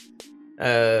blew,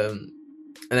 and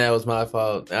that was my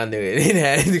fault. I knew it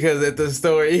had because at the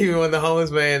store, even when the homeless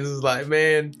man was like,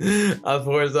 "Man," I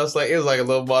was like, it was like a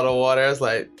little bottle of water. I was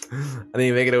like, I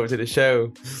didn't make it over to the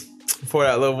show. Pour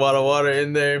that little bottle of water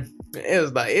in there. It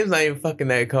was not even fucking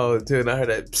that cold too, and I heard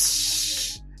that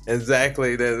psh,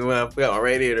 exactly. Then when I got my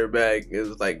radiator back, it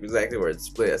was like exactly where it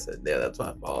split. I said, "Yeah, that's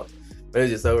my fault." But it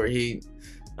was just overheat.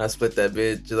 I split that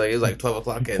bitch. It was like 12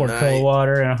 o'clock at Poured night. cold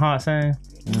water and a hot sand.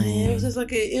 It was just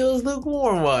like it was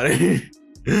lukewarm water.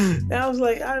 And I was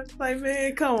like,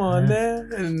 man, come on now.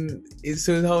 And as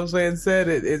soon as homeless man said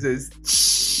it, it just.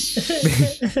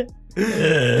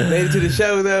 Made it to the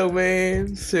show though,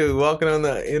 man. Shoot, walking on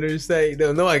the interstate.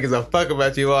 Nobody gives a fuck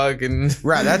about you walking.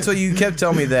 Right, that's what you kept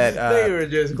telling me that. They were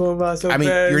just going by so fast.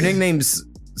 Your nickname's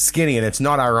Skinny, and it's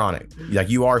not ironic. Like,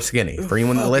 you are skinny. For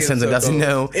anyone that listens and doesn't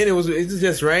know. And it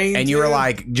just rained. And you were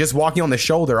like, just walking on the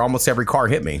shoulder, almost every car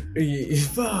hit me.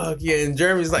 Fuck yeah, and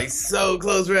Jeremy's like so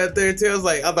close right there too. I was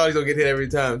like, I thought he was gonna get hit every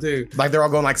time too. Like they're all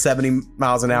going like 70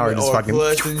 miles an hour, just fucking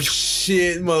flushing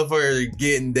shit. Motherfuckers are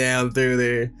getting down through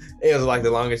there. It was like the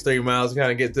longest 3 miles to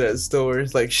kind of get to that store.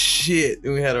 It's like shit.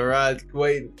 And we had a ride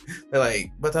wait. They're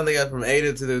like, by the time they got from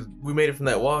Ada we made it from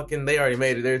that walk-in, they already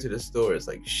made it there to the store. It's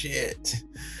like shit.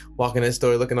 Walking that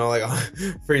store looking all like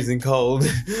freezing cold.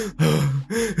 Like,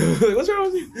 what's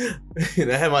wrong with you?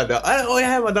 And I had my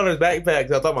daughter's backpack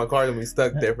because I thought my car was gonna be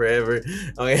stuck there forever.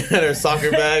 I had her soccer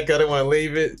bag. I didn't want to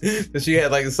leave it. But she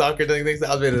had like the soccer things.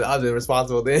 I've been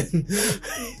responsible then.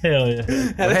 Hell yeah.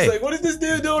 And I was like, what is this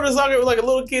dude doing with a soccer with like a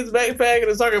little kid's backpack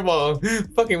and a soccer ball?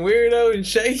 Fucking weirdo and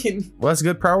shaking. Well, that's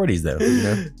good priorities though. You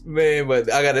know? Man,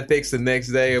 but I got it fixed the next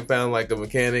day. I found like a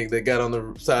mechanic that got on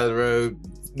the side of the road.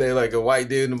 They're like a white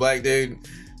dude and a black dude.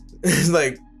 It's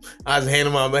like I just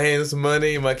handed my some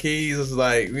money and my keys. It's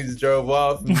like we just drove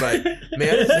off. It's like,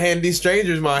 man, I just handed these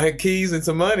strangers my keys and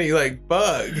some money. Like,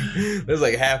 fuck. There's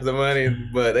like half the money,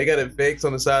 but they got it fixed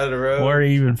on the side of the road. Where do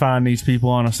you even find these people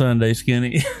on a Sunday,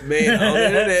 Skinny? Man, on the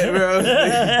internet, bro. On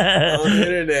the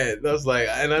internet. I was like,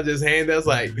 and I just handed. I was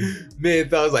like,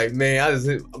 man, I just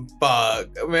fuck.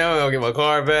 Man, I'm gonna get my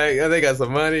car back. They got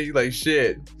some money. Like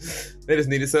shit. They just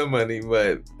needed some money,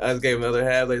 but I just gave them another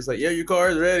half. They was like, yeah, your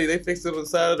car's ready. They fixed it on the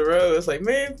side of the road. It's like,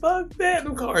 man, fuck that.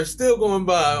 Them cars still going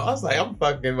by. I was like, I'm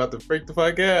fucking about to freak the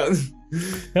fuck out.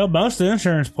 Hell, most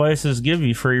insurance places give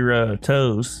you free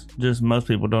tows. Just most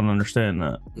people don't understand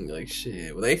that. Like,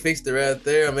 shit. Well, they fixed it right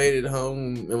there. I made it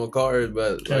home in my car,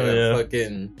 but like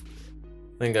fucking,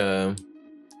 I think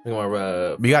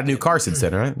my you got a new car since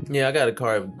then, right? Yeah, I got a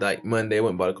car like Monday. I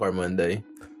went and bought a car Monday.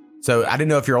 So I didn't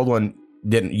know if your old one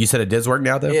didn't. You said it does work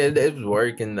now, though? Yeah, it was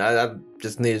working. I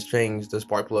just need to change the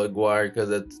spark plug wire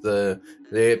because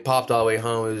it popped all the way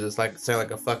home. It was just like sound like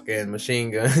a fucking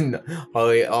machine gun all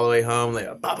the way home, like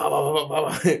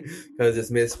because it's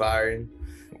just misfiring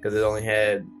because it only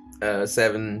had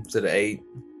 7 to the 8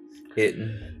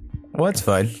 hitting. Well, that's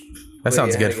fun. That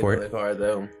sounds good for it. Car,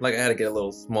 though. Like I had to get a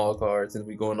little small car since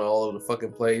we going all over the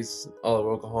fucking place, all over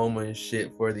Oklahoma and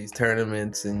shit for these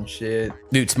tournaments and shit.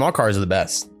 Dude, small cars are the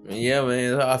best. Yeah,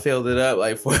 man. I filled it up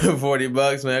like for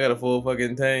 $40, man. I got a full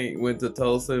fucking tank. Went to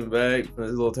Tulsa and back for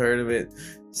this little tournament.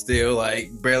 Still like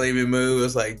barely even moved.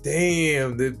 It's like,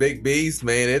 damn, this big beast,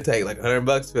 man. It take like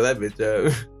 $100 to fill that bitch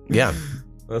up. Yeah.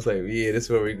 I was like, yeah, that's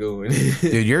where we're going.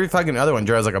 Dude, your fucking other one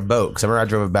drives like a boat. Because I remember I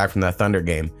drove it back from that Thunder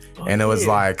game. And it was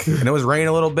like, and it was raining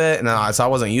a little bit. And so I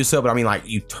wasn't used to it. But I mean, like,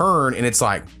 you turn and it's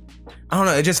like, I don't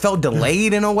know. It just felt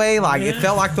delayed in a way. Like, it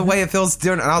felt like the way it feels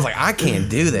doing. And I was like, I can't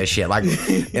do this shit. Like,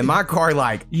 in my car,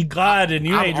 like. You glide and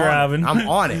you ain't driving. I'm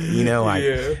on it, you know? Like,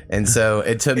 Yeah. And so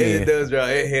it took me. It does drive.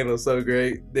 It handles so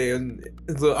great. Damn.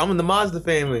 So I'm in the Mazda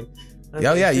family.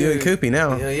 Oh yeah, you and Koopy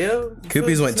now. Yeah.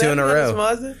 Koopy's went 2 in a row.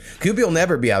 Mazda? Koopy will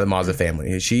never be out of the Mazda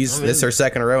family. This is her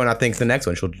second in a row, and I think the next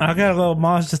one she'll. I got a little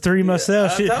Mazda 3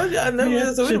 myself. I told you, I know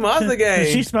it's a Mazda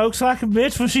game. She smokes like a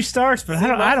bitch when she starts, but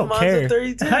I don't care.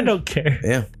 I don't care.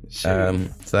 Yeah. So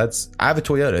that's. I have a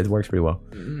Toyota. It works pretty well.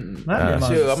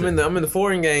 Sure, I'm in the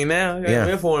foreign gang now. I'm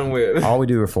in foreign whip. All we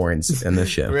do are foreigns in this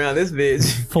show. Around this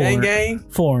bitch. Gang.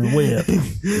 Foreign whip.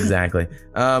 Exactly.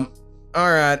 All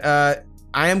right.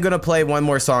 I am going to play one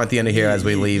more song at the end of here as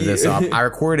we leave this up. I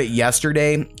recorded it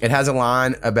yesterday. It has a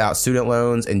line about student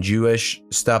loans and Jewish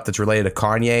stuff that's related to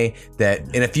Kanye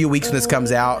that in a few weeks when this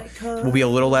comes out will be a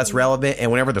little less relevant.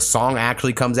 And whenever the song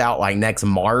actually comes out, like next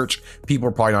March, people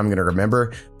are probably not going to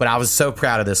remember. But I was so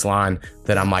proud of this line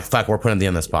that I'm like, fuck, we're putting it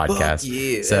in this podcast.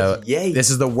 Yeah, so this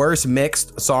is the worst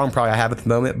mixed song probably I have at the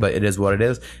moment, but it is what it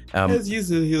is. As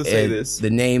usual, he'll say this. The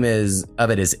name is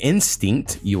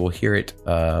Instinct. You will hear it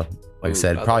like I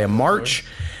said, probably in March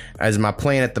as my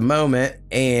plan at the moment.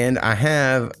 And I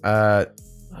have,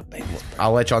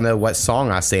 I'll let y'all know what song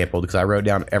I sampled because I wrote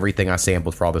down everything I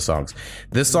sampled for all the songs.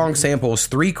 This song samples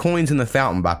 3 Coins in the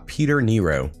Fountain by Peter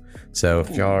Nero. So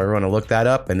if y'all want to look that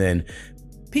up and then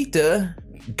Peter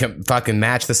fucking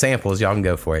match the samples, y'all can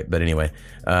go for it. But anyway,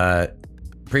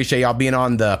 appreciate y'all being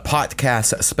on the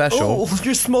Potcast Special. Oh,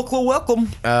 you're smoking welcome.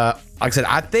 Like I said,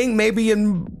 I think maybe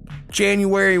in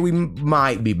January we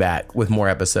might be back with more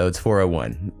episodes.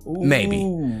 401, maybe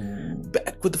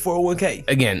back with the 401k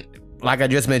again. Like I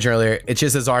just mentioned earlier, it's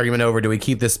just this argument over: do we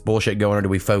keep this bullshit going or do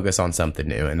we focus on something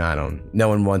new? And no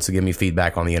one wants to give me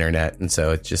feedback on the internet, and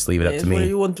so it's just leave it up to me. What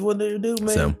you want to do,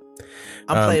 man? So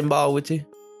I'm playing ball with you.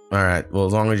 All right. Well,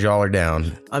 as long as y'all are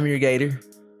down, I'm your gator.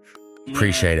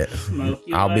 Appreciate it.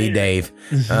 I'll be Dave.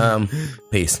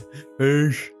 Peace.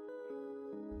 Peace.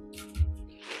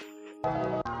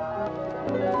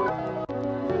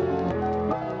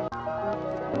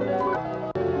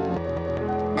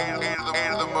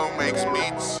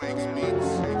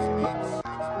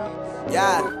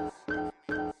 Yeah.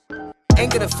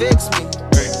 Ain't gonna fix me.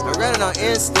 I'm running on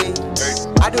instinct.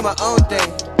 I do my own thing.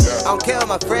 I don't care what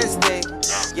my friends think.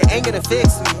 You ain't gonna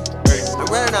fix me. I'm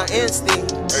running on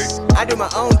instinct. I do my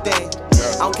own thing.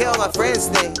 I don't care what my friends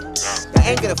think. You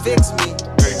ain't gonna fix me.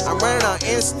 I'm running on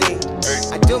instinct.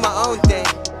 I do my own thing.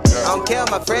 I don't care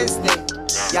what my friends think.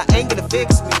 Y'all ain't gonna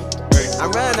fix me.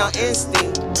 I'm running on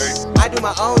instinct. I do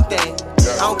my own thing.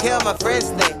 I don't care what my friends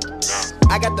think.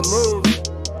 I got the moves.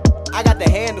 I got the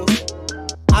handles.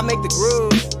 I make the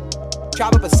grooves.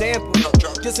 Chop up a sample.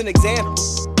 Just an example.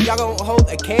 Y'all gon' hold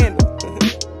a candle.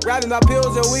 Grabbing my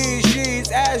pills and weed sheets,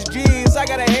 ass G's. I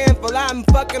got a handful, I'm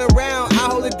fucking around. I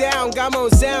hold it down, got my own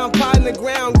sound, pot in the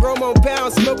ground, grow my own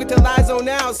pounds, smoking till I zone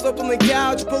out. Slope on the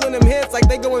couch, pulling them hits like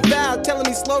they going foul. Telling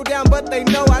me slow down, but they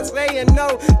know I say and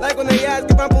no. Like when they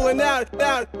ask if I'm pulling out,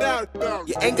 down.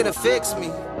 You ain't gonna fix me.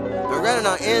 I'm running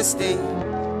on instinct.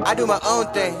 I do my own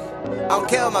thing. I don't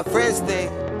care what my friends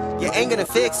think. You ain't gonna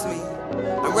fix me.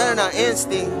 I'm running on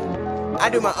instinct.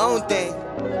 I do my own thing.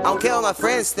 I don't care what my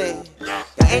friends think.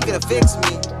 You ain't gonna fix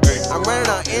me. I'm running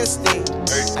on instinct.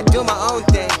 I do my own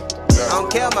thing. I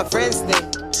don't care what my friends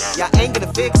think. Y'all ain't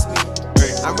gonna fix me.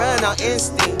 I'm running on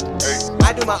instinct.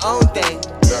 I do my own thing.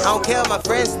 I don't care what my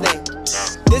friends think.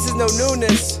 This is no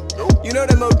newness. You know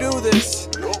that Mo do this.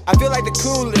 I feel like the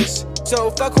coolest.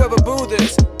 So fuck whoever boo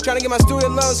this. Trying to get my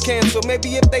student loans canceled.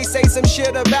 Maybe if they say some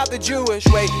shit about the Jewish.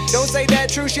 Wait, don't say that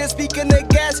true shit. Speaking of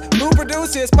gas, who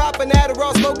produces? Popping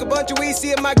Adderall, smoke a bunch of weed.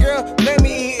 Seeing my girl, let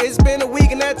me eat. It's been a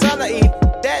week and that's all I eat.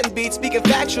 That and beat, speaking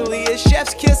factually, it's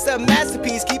chef's kiss, a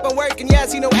masterpiece. Keep on working, yeah, I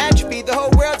see no atrophy. The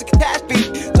whole world's a catastrophe.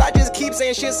 So I just keep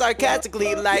saying shit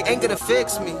sarcastically, like, ain't gonna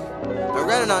fix me. I'm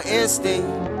running on instinct.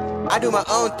 I do my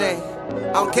own thing.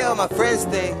 I don't care what my friends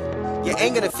think. You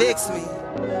ain't gonna fix me.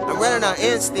 I'm running on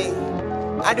instinct.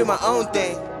 I do my own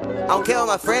thing. I don't care what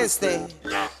my friends think.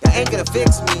 You ain't gonna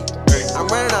fix me. I'm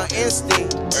running on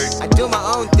instinct. I do my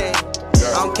own thing.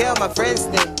 I don't care what my friends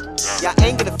think. Y'all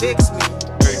ain't gonna fix me.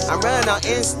 I'm running on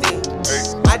instinct.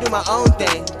 I do my own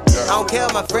thing. I don't care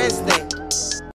what my friends think.